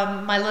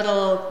my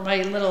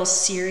little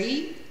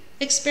Siri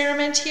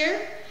experiment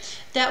here?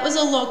 That was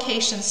a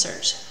location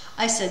search.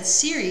 I said,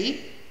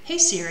 Siri, hey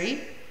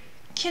Siri,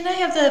 can I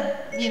have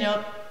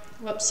the,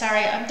 whoops,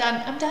 sorry, I'm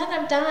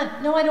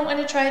done. No, I don't want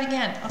to try it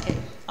again. Okay,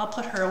 I'll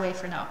put her away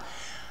for now.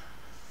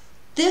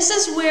 This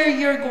is where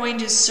you're going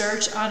to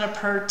search on a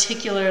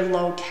particular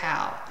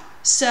locale.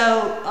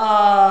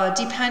 So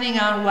depending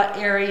on what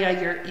area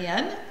you're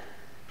in,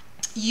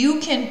 you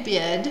can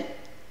bid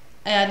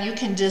and you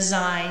can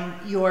design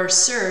your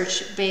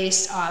search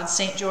based on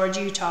St. George,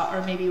 Utah,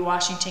 or maybe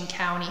Washington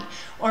County,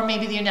 or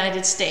maybe the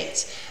United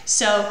States.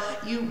 So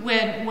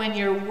when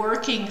you're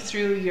working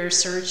through your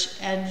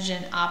search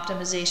engine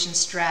optimization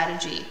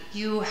strategy,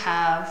 you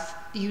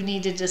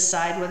need to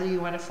decide whether you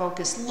want to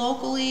focus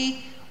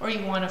locally or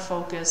you want to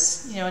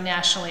focus,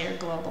 nationally or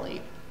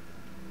globally.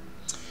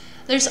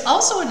 There's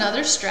also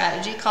another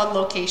strategy called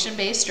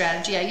location-based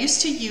strategy. I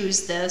used to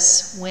use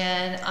this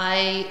when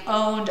I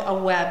owned a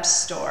web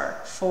store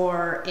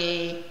for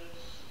a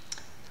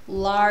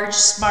large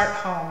smart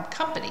home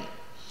company.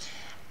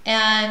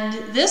 And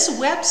this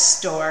web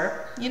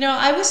store,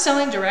 I was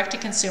selling direct to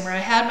consumer. I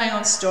had my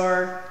own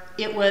store.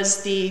 It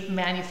was the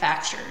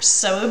manufacturers.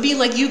 So it would be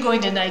like you going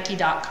to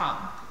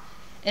Nike.com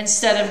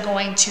instead of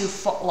going to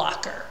Foot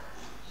Locker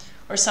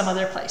or some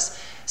other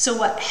place. So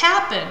what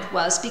happened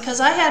was, because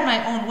I had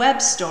my own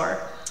web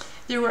store,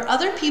 there were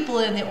other people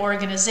in the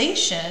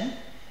organization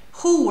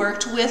who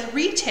worked with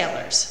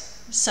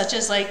retailers, such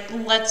as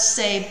let's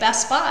say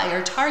Best Buy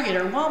or Target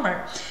or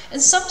Walmart.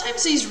 And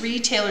sometimes these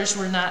retailers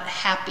were not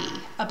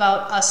happy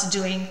about us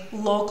doing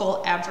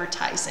local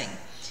advertising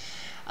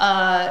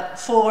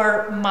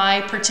for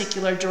my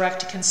particular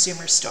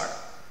direct-to-consumer store.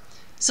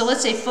 So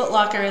let's say Foot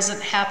Locker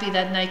isn't happy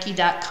that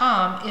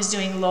Nike.com is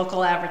doing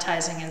local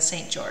advertising in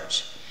St.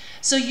 George.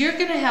 So you're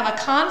going to have a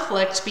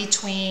conflict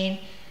between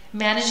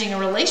managing a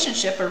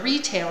relationship, a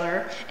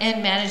retailer,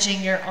 and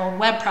managing your own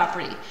web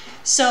property.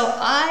 So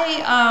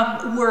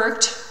I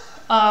worked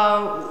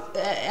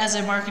as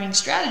a marketing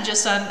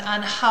strategist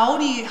on how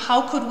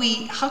could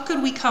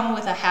we come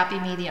with a happy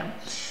medium.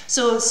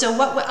 So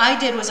what I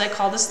did was I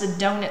call this the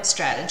donut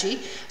strategy.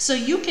 So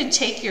you can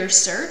take your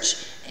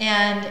search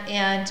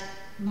and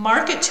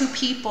market to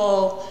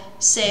people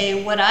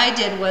say what I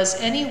did was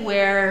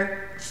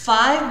anywhere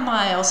 5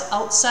 miles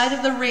outside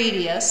of the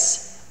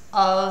radius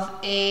of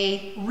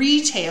a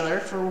retailer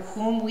for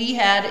whom we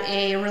had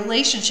a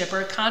relationship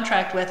or a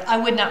contract with, I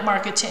would not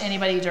market to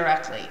anybody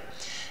directly.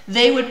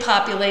 They would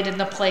populate in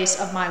the place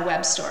of my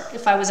web store.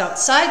 If I was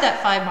outside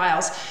that 5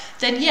 miles,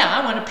 then yeah,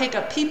 I want to pick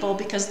up people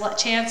because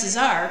chances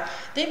are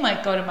they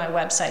might go to my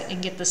website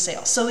and get the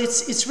sale. So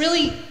it's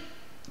really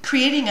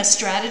creating a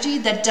strategy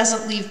that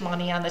doesn't leave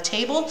money on the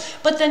table,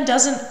 but then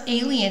doesn't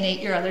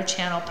alienate your other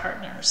channel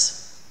partners.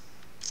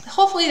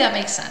 Hopefully that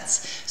makes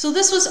sense. So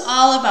this was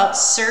all about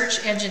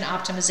search engine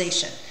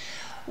optimization.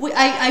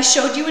 I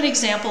showed you an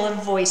example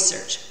of voice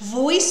search.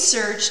 Voice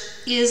search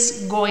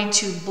is going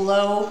to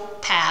blow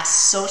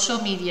past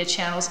social media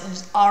channels and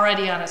is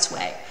already on its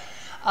way.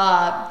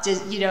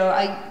 You know,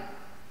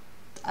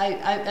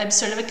 I'm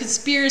sort of a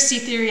conspiracy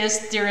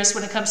theorist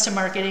when it comes to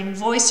marketing.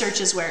 Voice search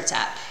is where it's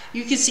at.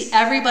 You can see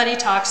everybody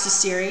talks to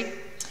Siri.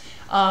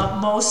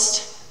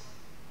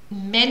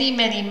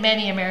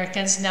 Many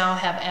Americans now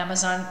have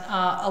Amazon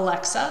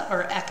Alexa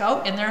or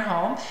Echo in their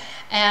home,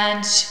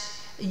 and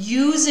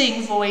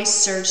using voice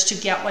search to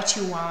get what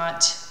you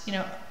want. You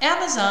know,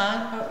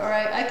 Amazon, or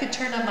I could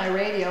turn on my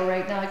radio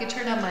right now. I could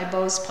turn on my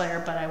Bose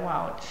player, but I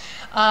won't.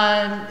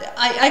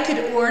 I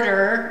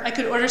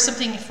could order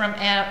something from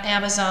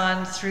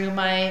Amazon through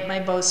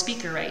my Bose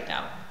speaker right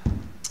now.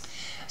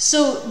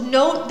 So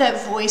note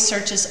that voice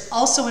search is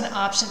also an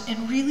option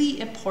and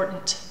really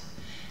important.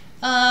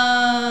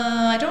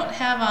 I don't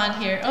have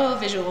on here,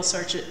 visual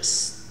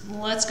searches.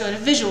 Let's go to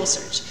visual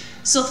search.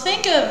 So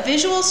think of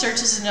visual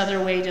search as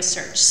another way to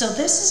search. So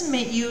this is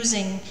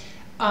using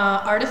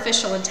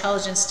artificial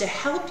intelligence to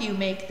help you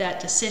make that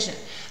decision.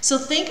 So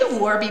think of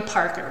Warby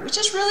Parker, which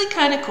is really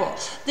kind of cool.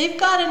 They've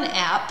got an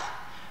app.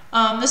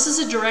 This is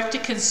a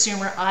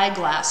direct-to-consumer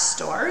eyeglass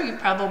store. You've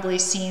probably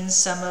seen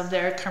some of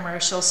their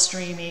commercial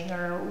streaming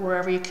or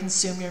wherever you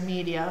consume your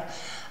media.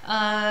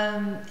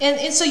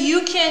 And so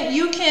you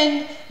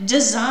can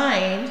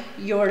design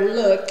your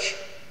look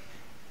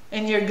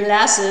and your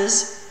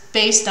glasses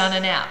based on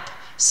an app.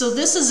 So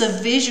this is a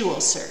visual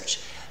search.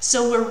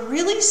 So we're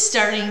really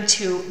starting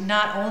to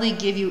not only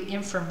give you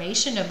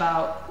information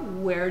about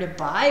where to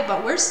buy,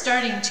 but we're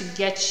starting to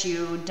get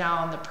you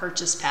down the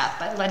purchase path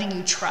by letting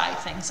you try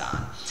things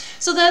on.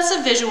 So that's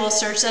a visual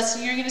search.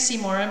 You're going to see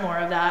more and more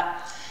of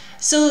that.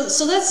 So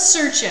that's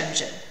search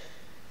engine.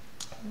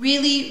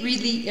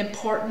 Really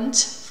important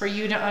for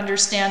you to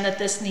understand that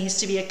this needs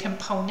to be a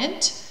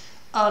component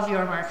of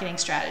your marketing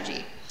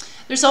strategy.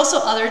 There's also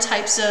other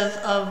types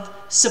of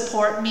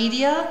support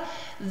media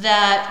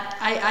that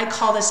I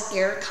call this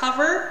air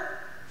cover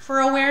for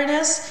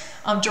awareness.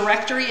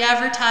 Directory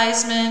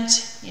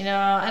advertisement. You know,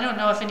 I don't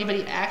know if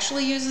anybody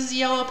actually uses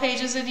Yellow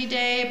Pages any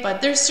day,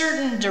 but there's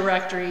certain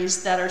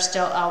directories that are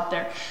still out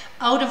there.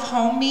 Out of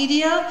home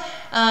media,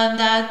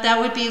 that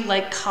would be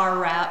like car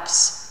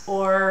wraps,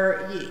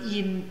 or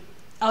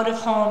out of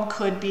home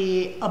could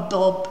be a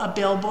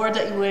billboard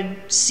that you would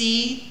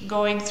see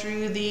going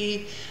through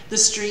the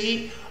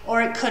street,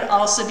 or it could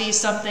also be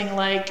something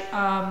like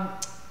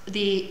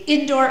the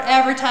indoor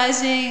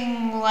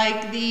advertising,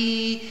 like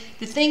the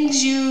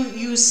things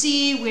you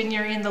see when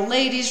you're in the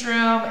ladies'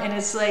 room, and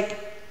it's like,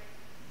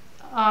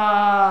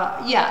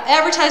 yeah,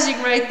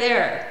 advertising right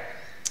there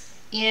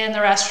in the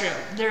restroom.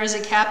 There is a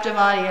captive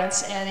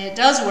audience, and it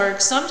does work.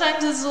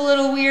 Sometimes it's a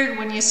little weird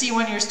when you see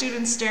one of your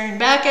students staring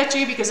back at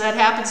you because that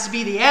happens to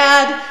be the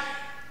ad,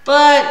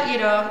 but you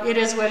know, it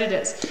is what it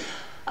is.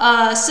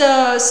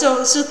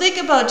 So think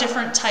about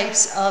different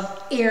types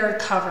of air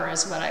cover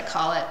is what I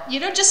call it. You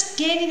know, just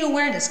gaining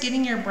awareness,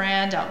 getting your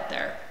brand out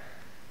there.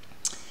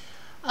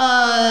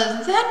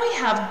 Then we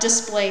have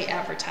display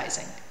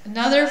advertising,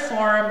 another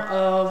form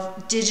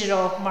of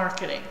digital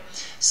marketing.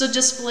 So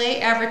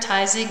display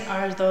advertising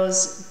are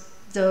those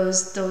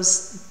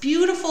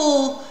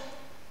beautiful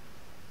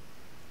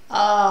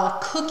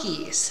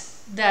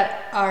cookies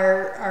that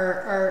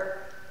are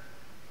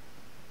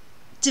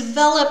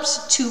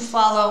developed to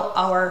follow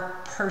our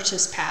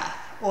purchase path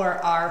or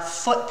our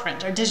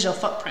footprint, our digital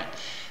footprint.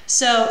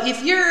 So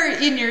if you're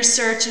in your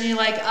search and you're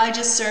like, I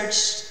just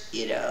searched,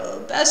 you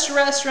know, best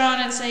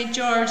restaurant in St.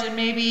 George, and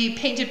maybe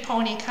Painted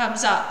Pony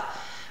comes up,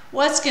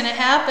 what's going to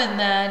happen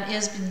then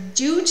is,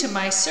 due to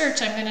my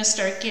search, I'm going to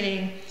start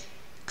getting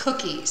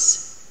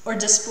cookies or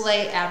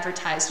display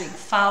advertising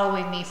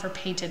following me for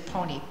Painted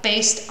Pony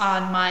based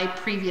on my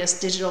previous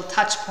digital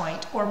touch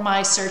point or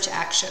my search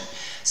action.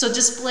 So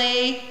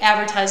display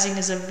advertising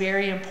is a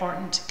very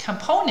important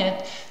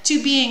component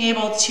to being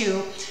able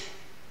to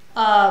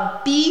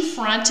be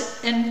front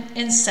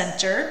and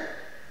center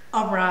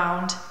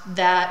around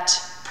that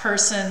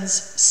person's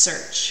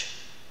search.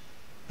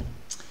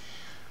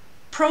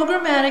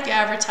 Programmatic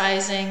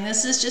advertising,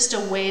 this is just a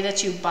way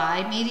that you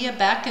buy media.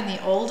 Back in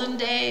the olden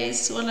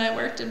days when I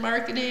worked in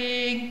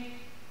marketing,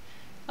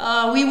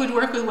 we would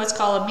work with what's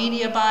called a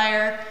media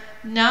buyer.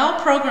 Now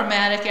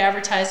programmatic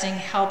advertising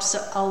helps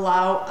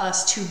allow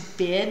us to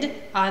bid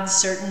on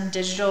certain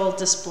digital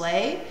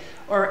display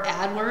or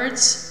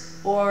AdWords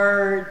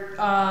or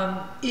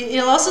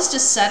it allows us to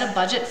set a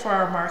budget for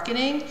our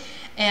marketing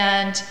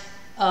and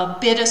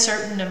bid a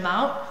certain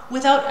amount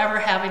without ever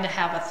having to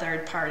have a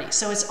third party.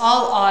 So it's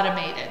all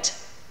automated.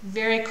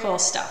 Very cool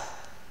stuff.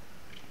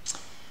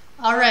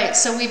 All right,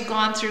 so we've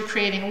gone through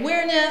creating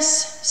awareness,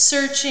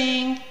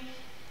 searching.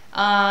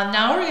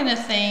 Now we're going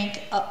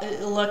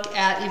to look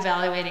at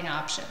evaluating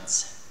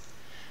options.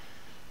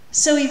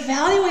 So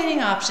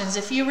evaluating options,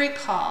 if you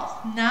recall,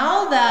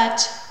 now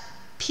that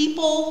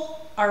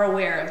people are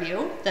aware of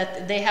you,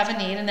 that they have a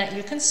need and that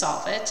you can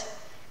solve it,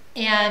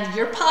 and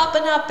you're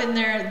popping up in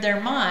their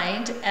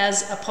mind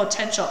as a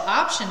potential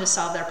option to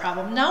solve their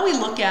problem, now we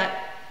look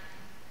at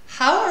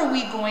how are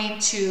we going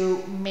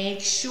to make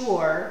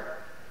sure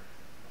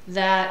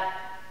that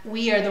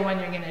we are the one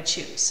you're going to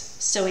choose.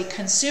 So a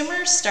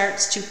consumer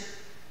starts to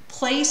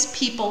place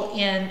people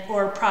in,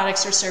 or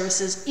products or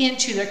services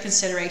into their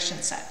consideration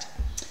set.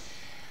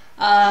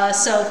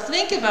 So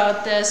think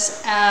about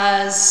this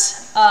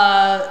as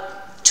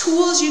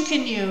tools you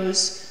can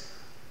use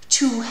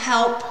to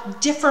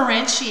help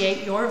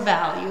differentiate your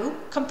value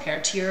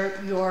compared to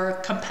your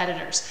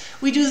competitors.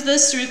 We do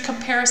this through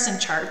comparison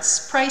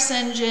charts, price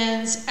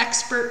engines,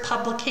 expert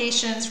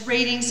publications,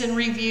 ratings and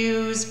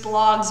reviews,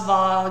 blogs,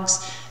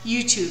 vlogs,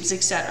 YouTubes,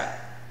 etc.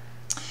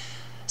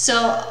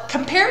 So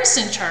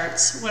comparison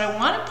charts, what I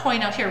want to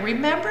point out here,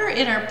 remember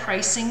in our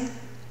pricing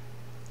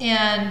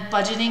and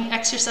budgeting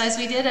exercise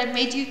we did, I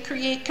made you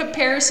create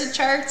comparison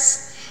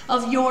charts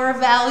of your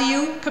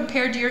value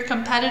compared to your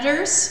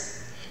competitors.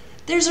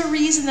 There's a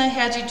reason I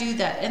had you do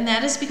that, and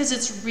that is because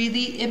it's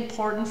really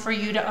important for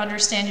you to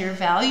understand your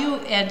value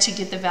and to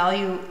get the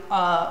value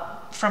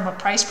from a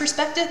price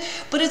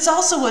perspective, but it's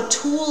also a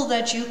tool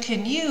that you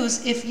can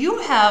use if you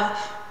have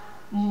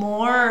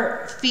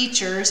more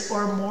features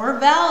or more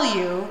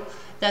value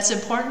that's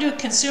important to a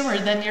consumer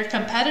than your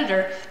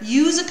competitor.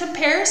 Use a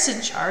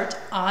comparison chart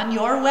on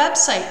your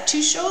website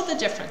to show the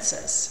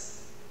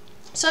differences.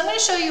 So I'm going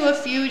to show you a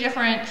few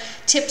different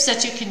tips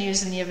that you can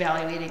use in the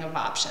evaluating of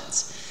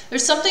options.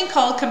 There's something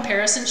called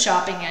comparison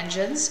shopping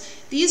engines.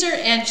 These are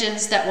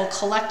engines that will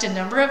collect a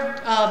number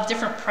of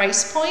different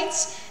price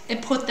points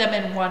and put them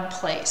in one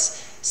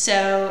place.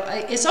 So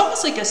it's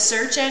almost like a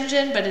search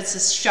engine, but it's a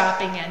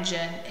shopping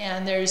engine.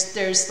 And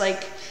there's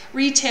like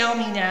Retail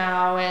Me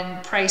Now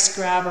and Price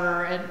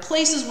Grabber and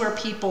places where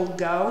people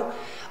go.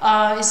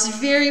 It's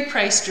very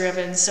price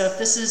driven. So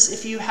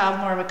if you have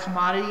more of a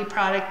commodity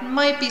product, it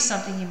might be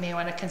something you may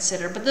want to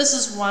consider. But this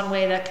is one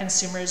way that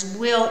consumers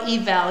will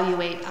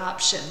evaluate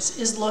options,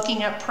 is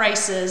looking at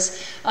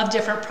prices of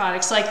different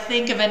products. Like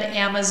think of an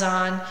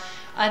Amazon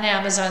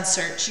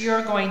search.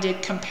 You're going to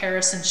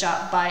comparison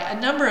shop by a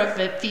number of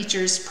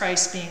features,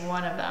 price being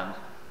one of them.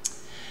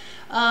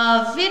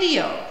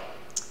 Video.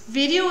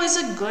 Video is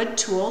a good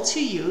tool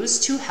to use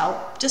to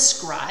help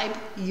describe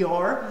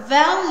your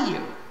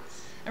value.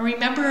 And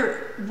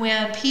remember,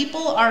 when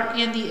people are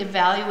in the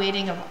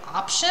evaluating of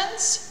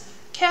options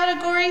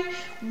category,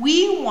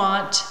 we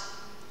want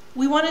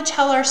to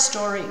tell our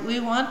story. We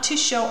want to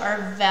show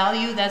our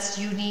value that's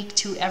unique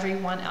to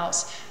everyone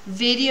else.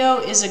 Video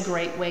is a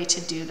great way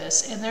to do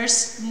this. And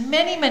there's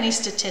many, many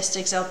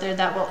statistics out there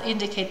that will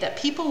indicate that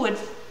people would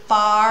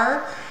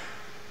far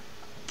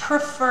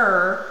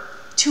prefer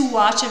to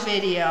watch a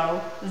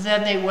video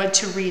than they would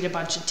to read a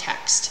bunch of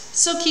text.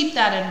 So keep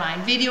that in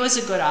mind. Video is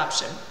a good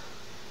option.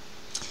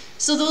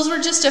 So those were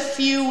just a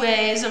few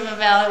ways of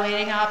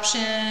evaluating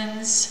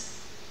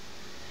options.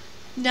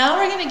 Now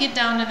we're going to get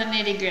down to the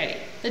nitty-gritty.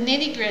 The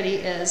nitty-gritty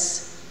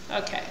is,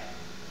 okay,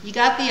 you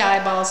got the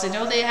eyeballs, they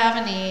know they have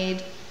a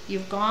need,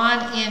 you've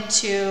gone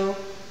into,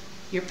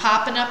 you're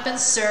popping up in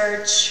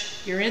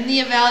search, you're in the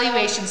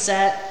evaluation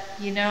set,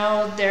 you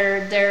know,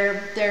 they're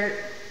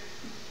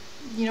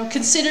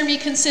consider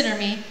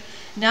me.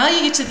 Now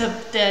you get to the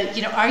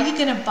are you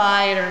going to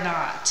buy it or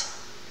not?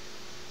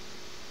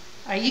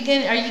 Are you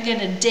going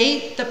to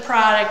date the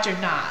product or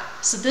not?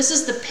 So this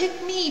is the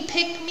pick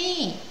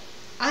me.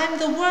 I'm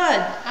the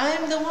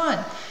one.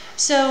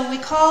 So we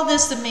call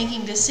this the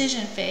making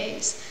decision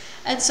phase.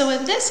 And so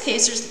in this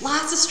case, there's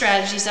lots of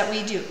strategies that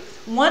we do.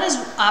 One is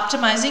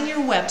optimizing your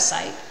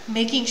website,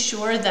 making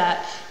sure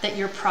that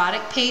your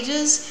product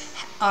pages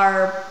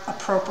are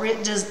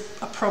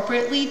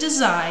appropriately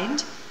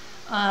designed,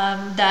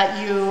 that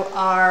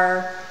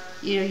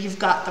you've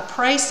got the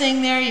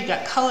pricing there, you've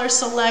got color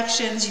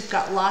selections, you've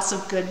got lots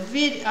of good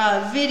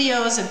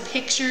videos and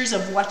pictures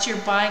of what you're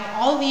buying,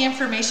 all the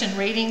information,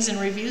 ratings and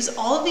reviews,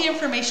 all of the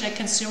information a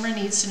consumer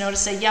needs to know to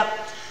say,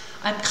 yep,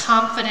 I'm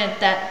confident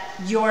that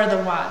you're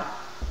the one.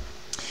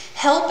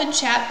 Help and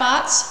chat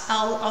bots,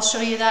 I'll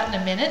show you that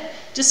in a minute.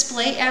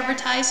 Display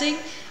advertising,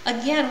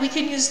 again, we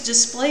can use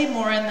display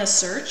more in the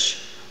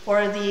search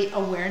or the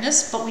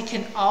awareness, but we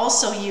can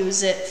also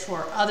use it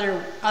for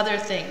other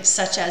things,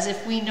 such as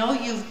if we know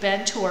you've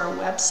been to our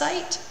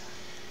website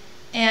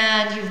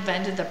and you've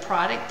been to the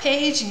product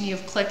page and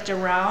you've clicked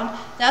around,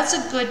 that's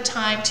a good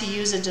time to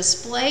use a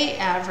display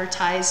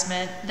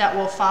advertisement that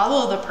will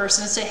follow the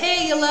person and say,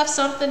 hey, you left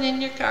something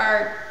in your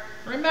cart.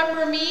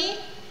 Remember me?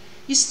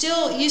 You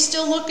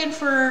still looking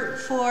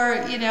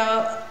for you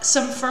know,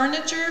 some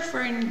furniture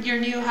for your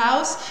new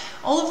house?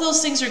 All of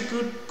those things are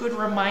good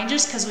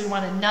reminders, because we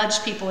want to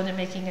nudge people into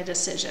making a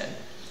decision.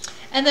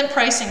 And then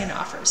pricing and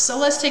offers. So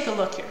let's take a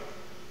look here.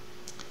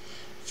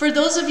 For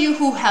those of you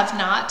who have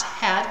not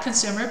had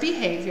consumer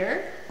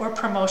behavior or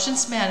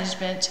promotions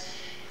management,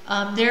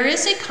 there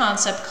is a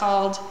concept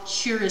called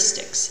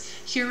heuristics.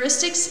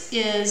 Heuristics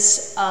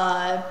is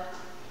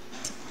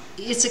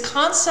it's a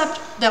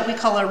concept that we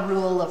call a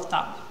rule of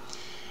thumb.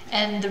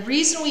 And the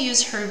reason we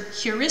use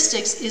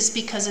heuristics is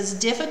because it's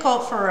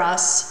difficult for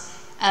us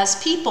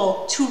as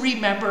people to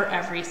remember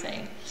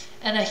everything.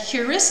 And a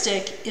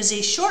heuristic is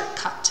a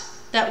shortcut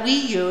that we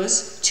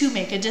use to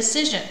make a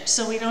decision.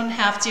 So we don't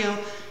have to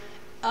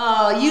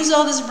use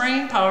all this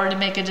brain power to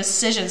make a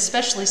decision,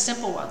 especially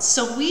simple ones.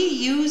 So we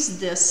use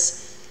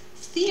this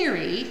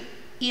theory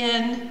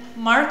in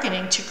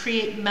marketing to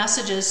create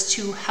messages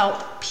to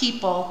help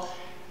people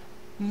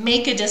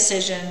make a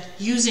decision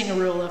using a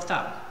rule of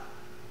thumb.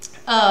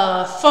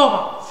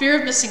 FOMO, fear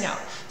of missing out.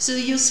 So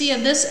you'll see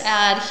in this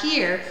ad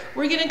here,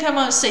 we're going to come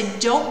out and say,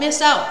 don't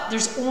miss out.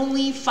 There's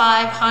only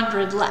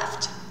 500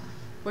 left.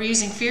 We're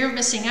using fear of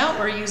missing out.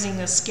 We're using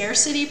the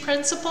scarcity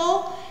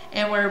principle,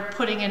 and we're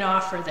putting an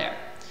offer there.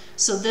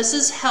 So this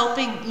is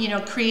helping, you know,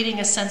 creating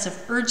a sense of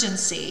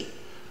urgency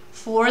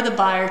for the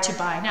buyer to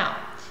buy now.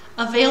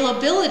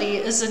 Availability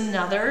is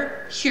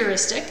another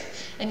heuristic.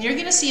 And you're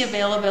going to see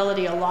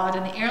availability a lot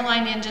in the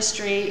airline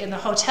industry, in the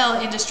hotel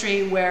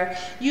industry, where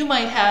you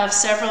might have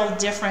several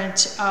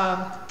different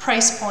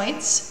price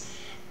points,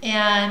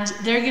 and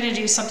they're going to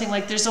do something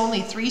like, there's only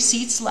 3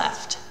 seats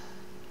left.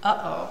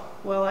 Uh-oh,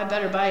 well, I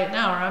better buy it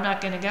now or I'm not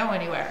going to go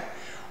anywhere.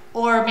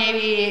 Or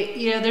maybe,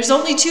 you know, there's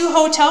only 2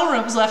 hotel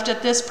rooms left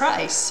at this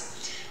price.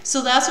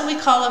 So that's what we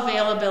call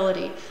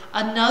availability.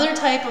 Another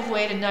type of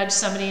way to nudge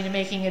somebody into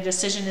making a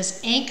decision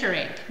is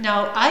anchoring.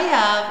 Now, I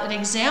have an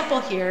example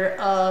here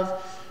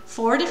of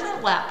 4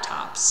 different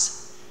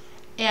laptops.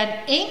 And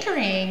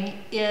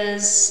anchoring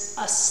is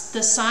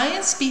the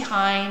science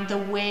behind the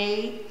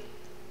way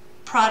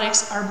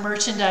products are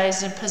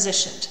merchandised and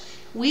positioned.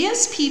 We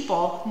as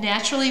people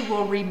naturally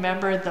will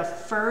remember the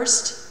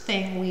first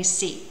thing we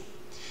see.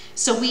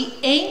 So we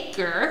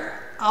anchor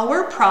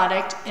our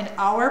product and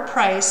our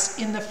price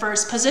in the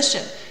first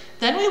position.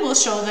 Then we will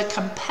show the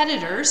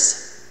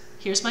competitors.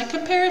 Here's my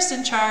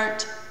comparison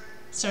chart.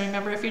 So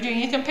remember, if you're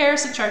doing a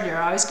comparison chart,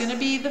 you're always going to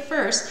be the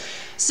first.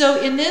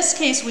 So in this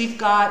case, we've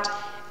got,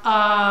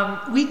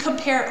 we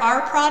compare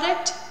our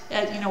product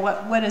at, you know,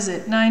 what is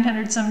it,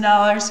 $900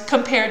 some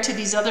compared to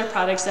these other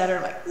products that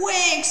are like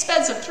way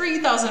expensive,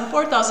 $3,000,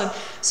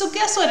 $4,000. So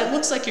guess what? It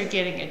looks like you're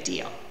getting a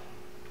deal.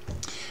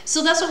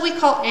 So that's what we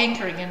call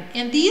anchoring.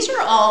 And these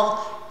are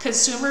all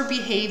consumer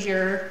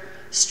behavior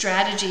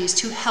strategies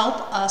to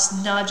help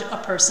us nudge a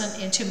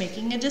person into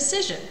making a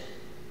decision.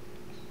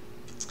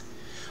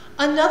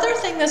 Another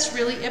thing that's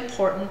really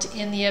important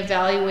in the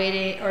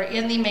evaluating or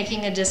in the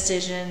making a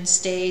decision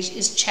stage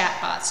is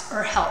chatbots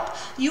or help.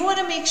 You want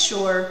to make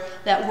sure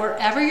that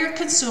wherever your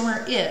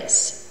consumer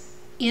is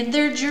in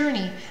their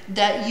journey,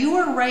 that you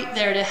are right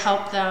there to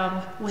help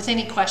them with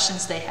any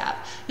questions they have.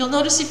 You'll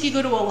notice if you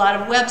go to a lot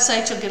of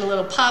websites, you'll get a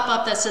little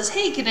pop-up that says,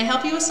 hey, can I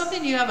help you with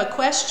something? Do you have a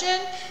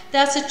question?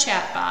 That's a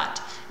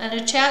chatbot. And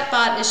a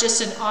chatbot is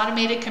just an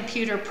automated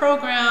computer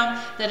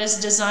program that is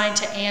designed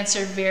to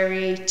answer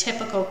very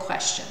typical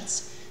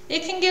questions.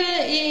 It can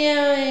get, you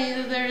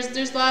know,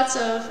 there's lots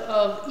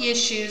of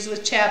issues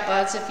with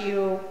chatbots if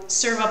you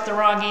serve up the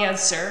wrong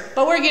answer,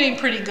 but we're getting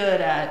pretty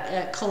good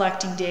at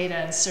collecting data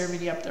and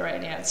serving you up the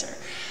right answer.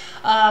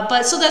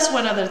 But so that's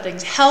one other thing.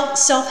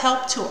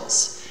 Self-help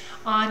tools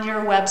on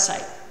your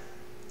website.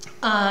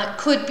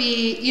 Could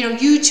be, you know,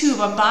 YouTube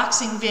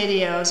unboxing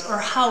videos or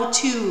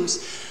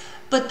how-tos.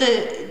 But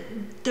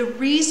the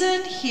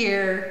reason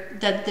here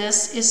that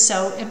this is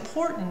so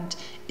important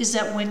is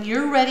that when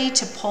you're ready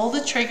to pull the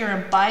trigger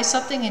and buy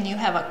something and you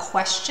have a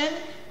question,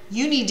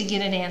 you need to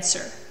get an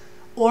answer.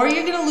 Or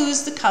you're going to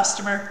lose the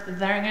customer.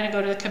 They're going to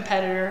go to the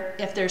competitor.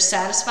 If they're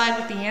satisfied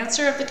with the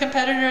answer of the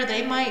competitor,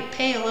 they might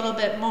pay a little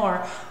bit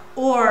more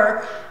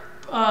or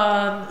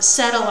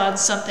settle on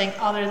something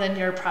other than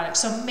your product.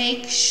 So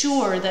make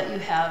sure that you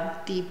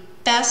have the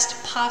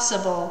best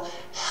possible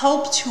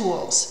help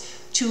tools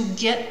to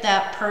get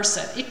that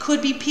person. It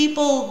could be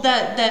people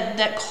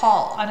that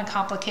call on a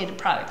complicated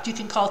product. You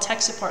can call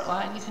tech support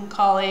line. You can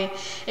call a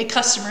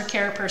customer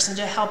care person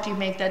to help you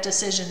make that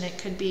decision. It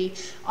could be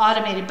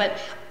automated. But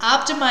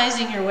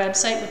optimizing your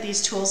website with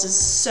these tools is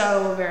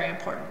so very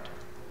important.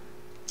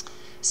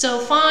 So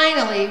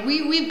finally,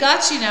 we've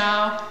got you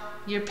now.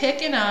 You're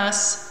picking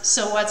us.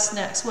 So what's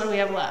next? What do we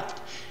have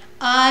left?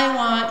 I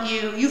want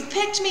you. You've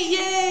picked me.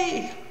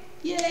 Yay!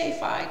 Yay,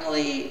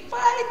 finally.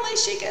 Finally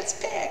she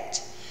gets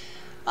picked.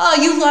 Oh,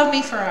 you love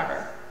me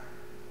forever.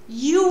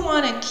 You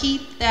want to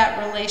keep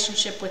that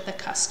relationship with the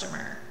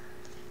customer.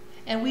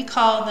 And we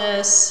call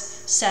this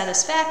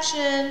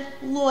satisfaction,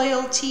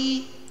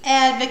 loyalty,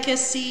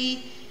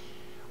 advocacy.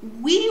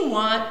 We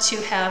want to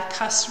have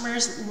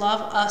customers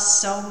love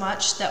us so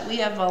much that we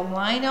have a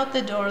line out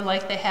the door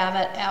like they have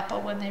at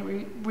Apple when they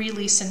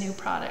release a new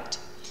product.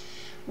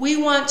 We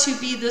want to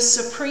be the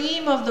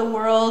supreme of the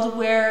world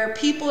where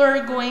people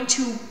are going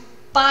to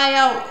buy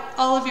out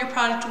all of your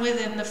product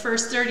within the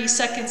first 30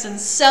 seconds and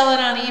sell it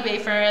on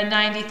eBay for a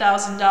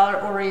 $90,000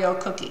 Oreo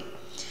cookie.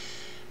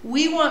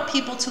 We want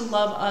people to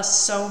love us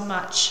so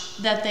much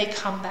that they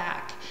come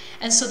back.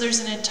 And so there's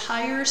an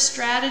entire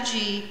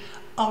strategy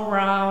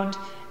around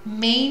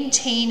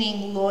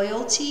maintaining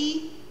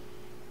loyalty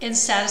and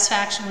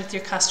satisfaction with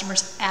your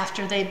customers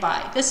after they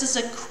buy. This is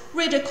a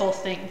critical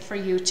thing for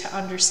you to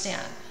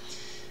understand,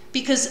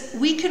 because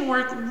we can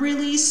work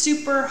really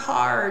super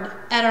hard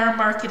at our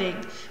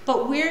marketing,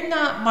 but we're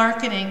not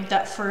marketing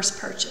that first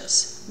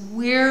purchase.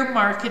 We're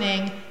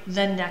marketing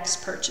the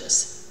next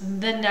purchase,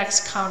 the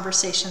next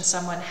conversation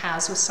someone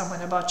has with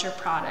someone about your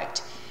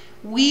product.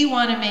 We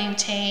want to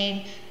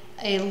maintain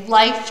a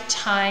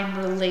lifetime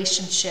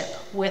relationship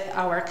with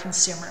our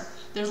consumer.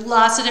 There's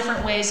lots of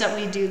different ways that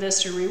we do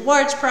this through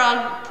rewards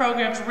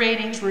programs,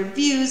 ratings,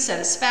 reviews,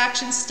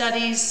 satisfaction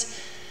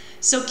studies.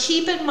 So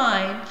keep in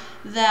mind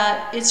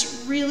that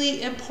it's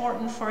really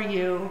important for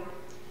you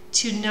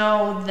to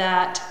know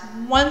that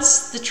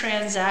once the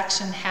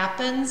transaction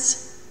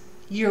happens,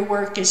 your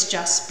work is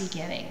just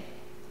beginning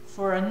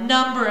for a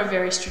number of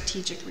very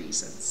strategic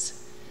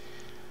reasons.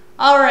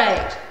 All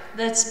right,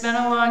 that's been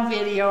a long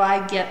video,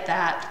 I get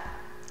that.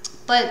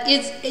 But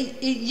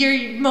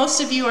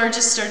most of you are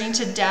just starting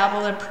to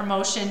dabble in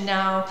promotion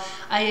now.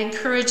 I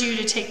encourage you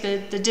to take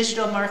the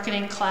digital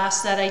marketing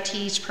class that I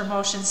teach,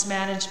 promotions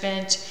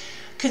management,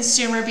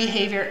 consumer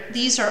behavior.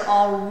 These are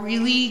all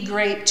really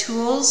great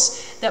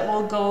tools that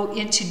we'll go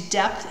into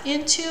depth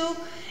into,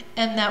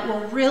 and that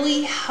will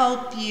really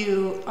help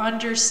you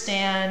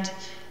understand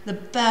the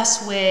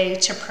best way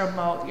to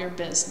promote your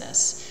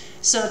business.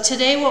 So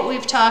today what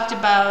we've talked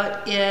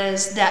about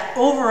is that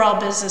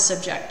overall business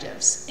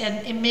objectives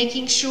and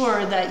making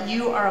sure that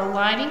you are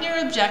aligning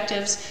your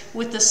objectives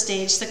with the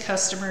stage the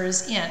customer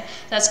is in.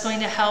 That's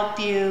going to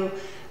help you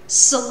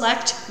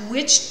select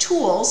which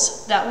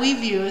tools that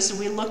we've used.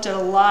 We looked at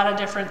a lot of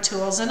different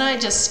tools, and I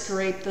just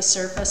scraped the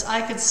surface.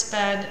 I could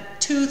spend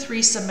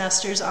 2-3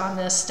 semesters on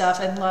this stuff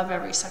and love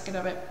every second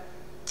of it.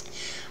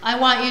 I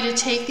want you to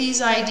take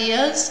these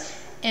ideas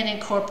and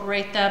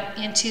incorporate them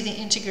into the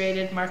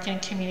integrated marketing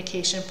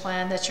communication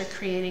plan that you're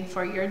creating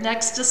for your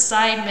next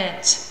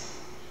assignment.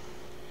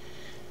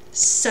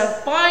 So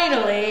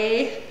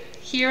finally,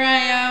 here I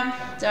am,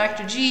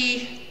 Dr.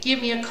 G.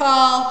 Give me a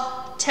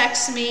call,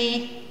 text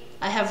me.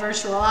 I have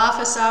virtual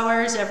office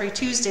hours every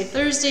Tuesday,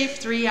 Thursday, for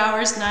 3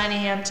 hours, 9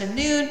 a.m. to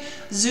noon.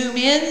 Zoom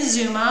in,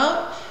 Zoom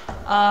out.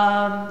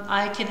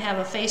 I can have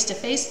a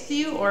face-to-face with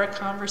you or a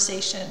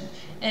conversation.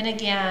 And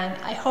again,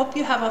 I hope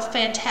you have a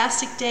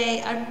fantastic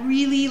day. I'm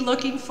really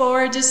looking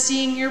forward to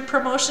seeing your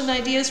promotion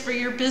ideas for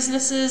your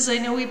businesses. I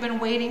know we've been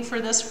waiting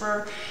for this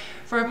for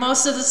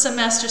most of the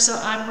semester, so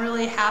I'm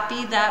really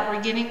happy that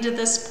we're getting to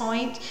this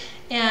point.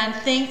 And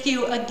thank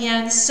you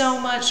again so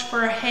much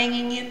for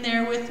hanging in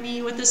there with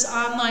me with this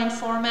online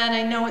format.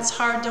 I know it's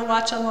hard to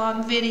watch a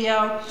long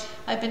video.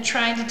 I've been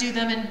trying to do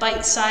them in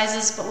bite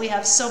sizes, but we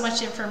have so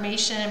much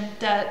information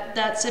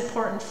that's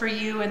important for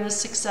you and the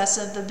success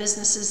of the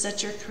businesses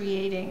that you're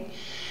creating.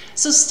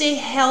 So stay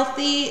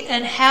healthy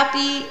and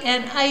happy,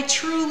 and I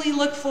truly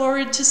look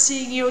forward to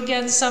seeing you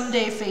again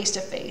someday face to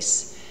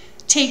face.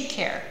 Take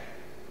care.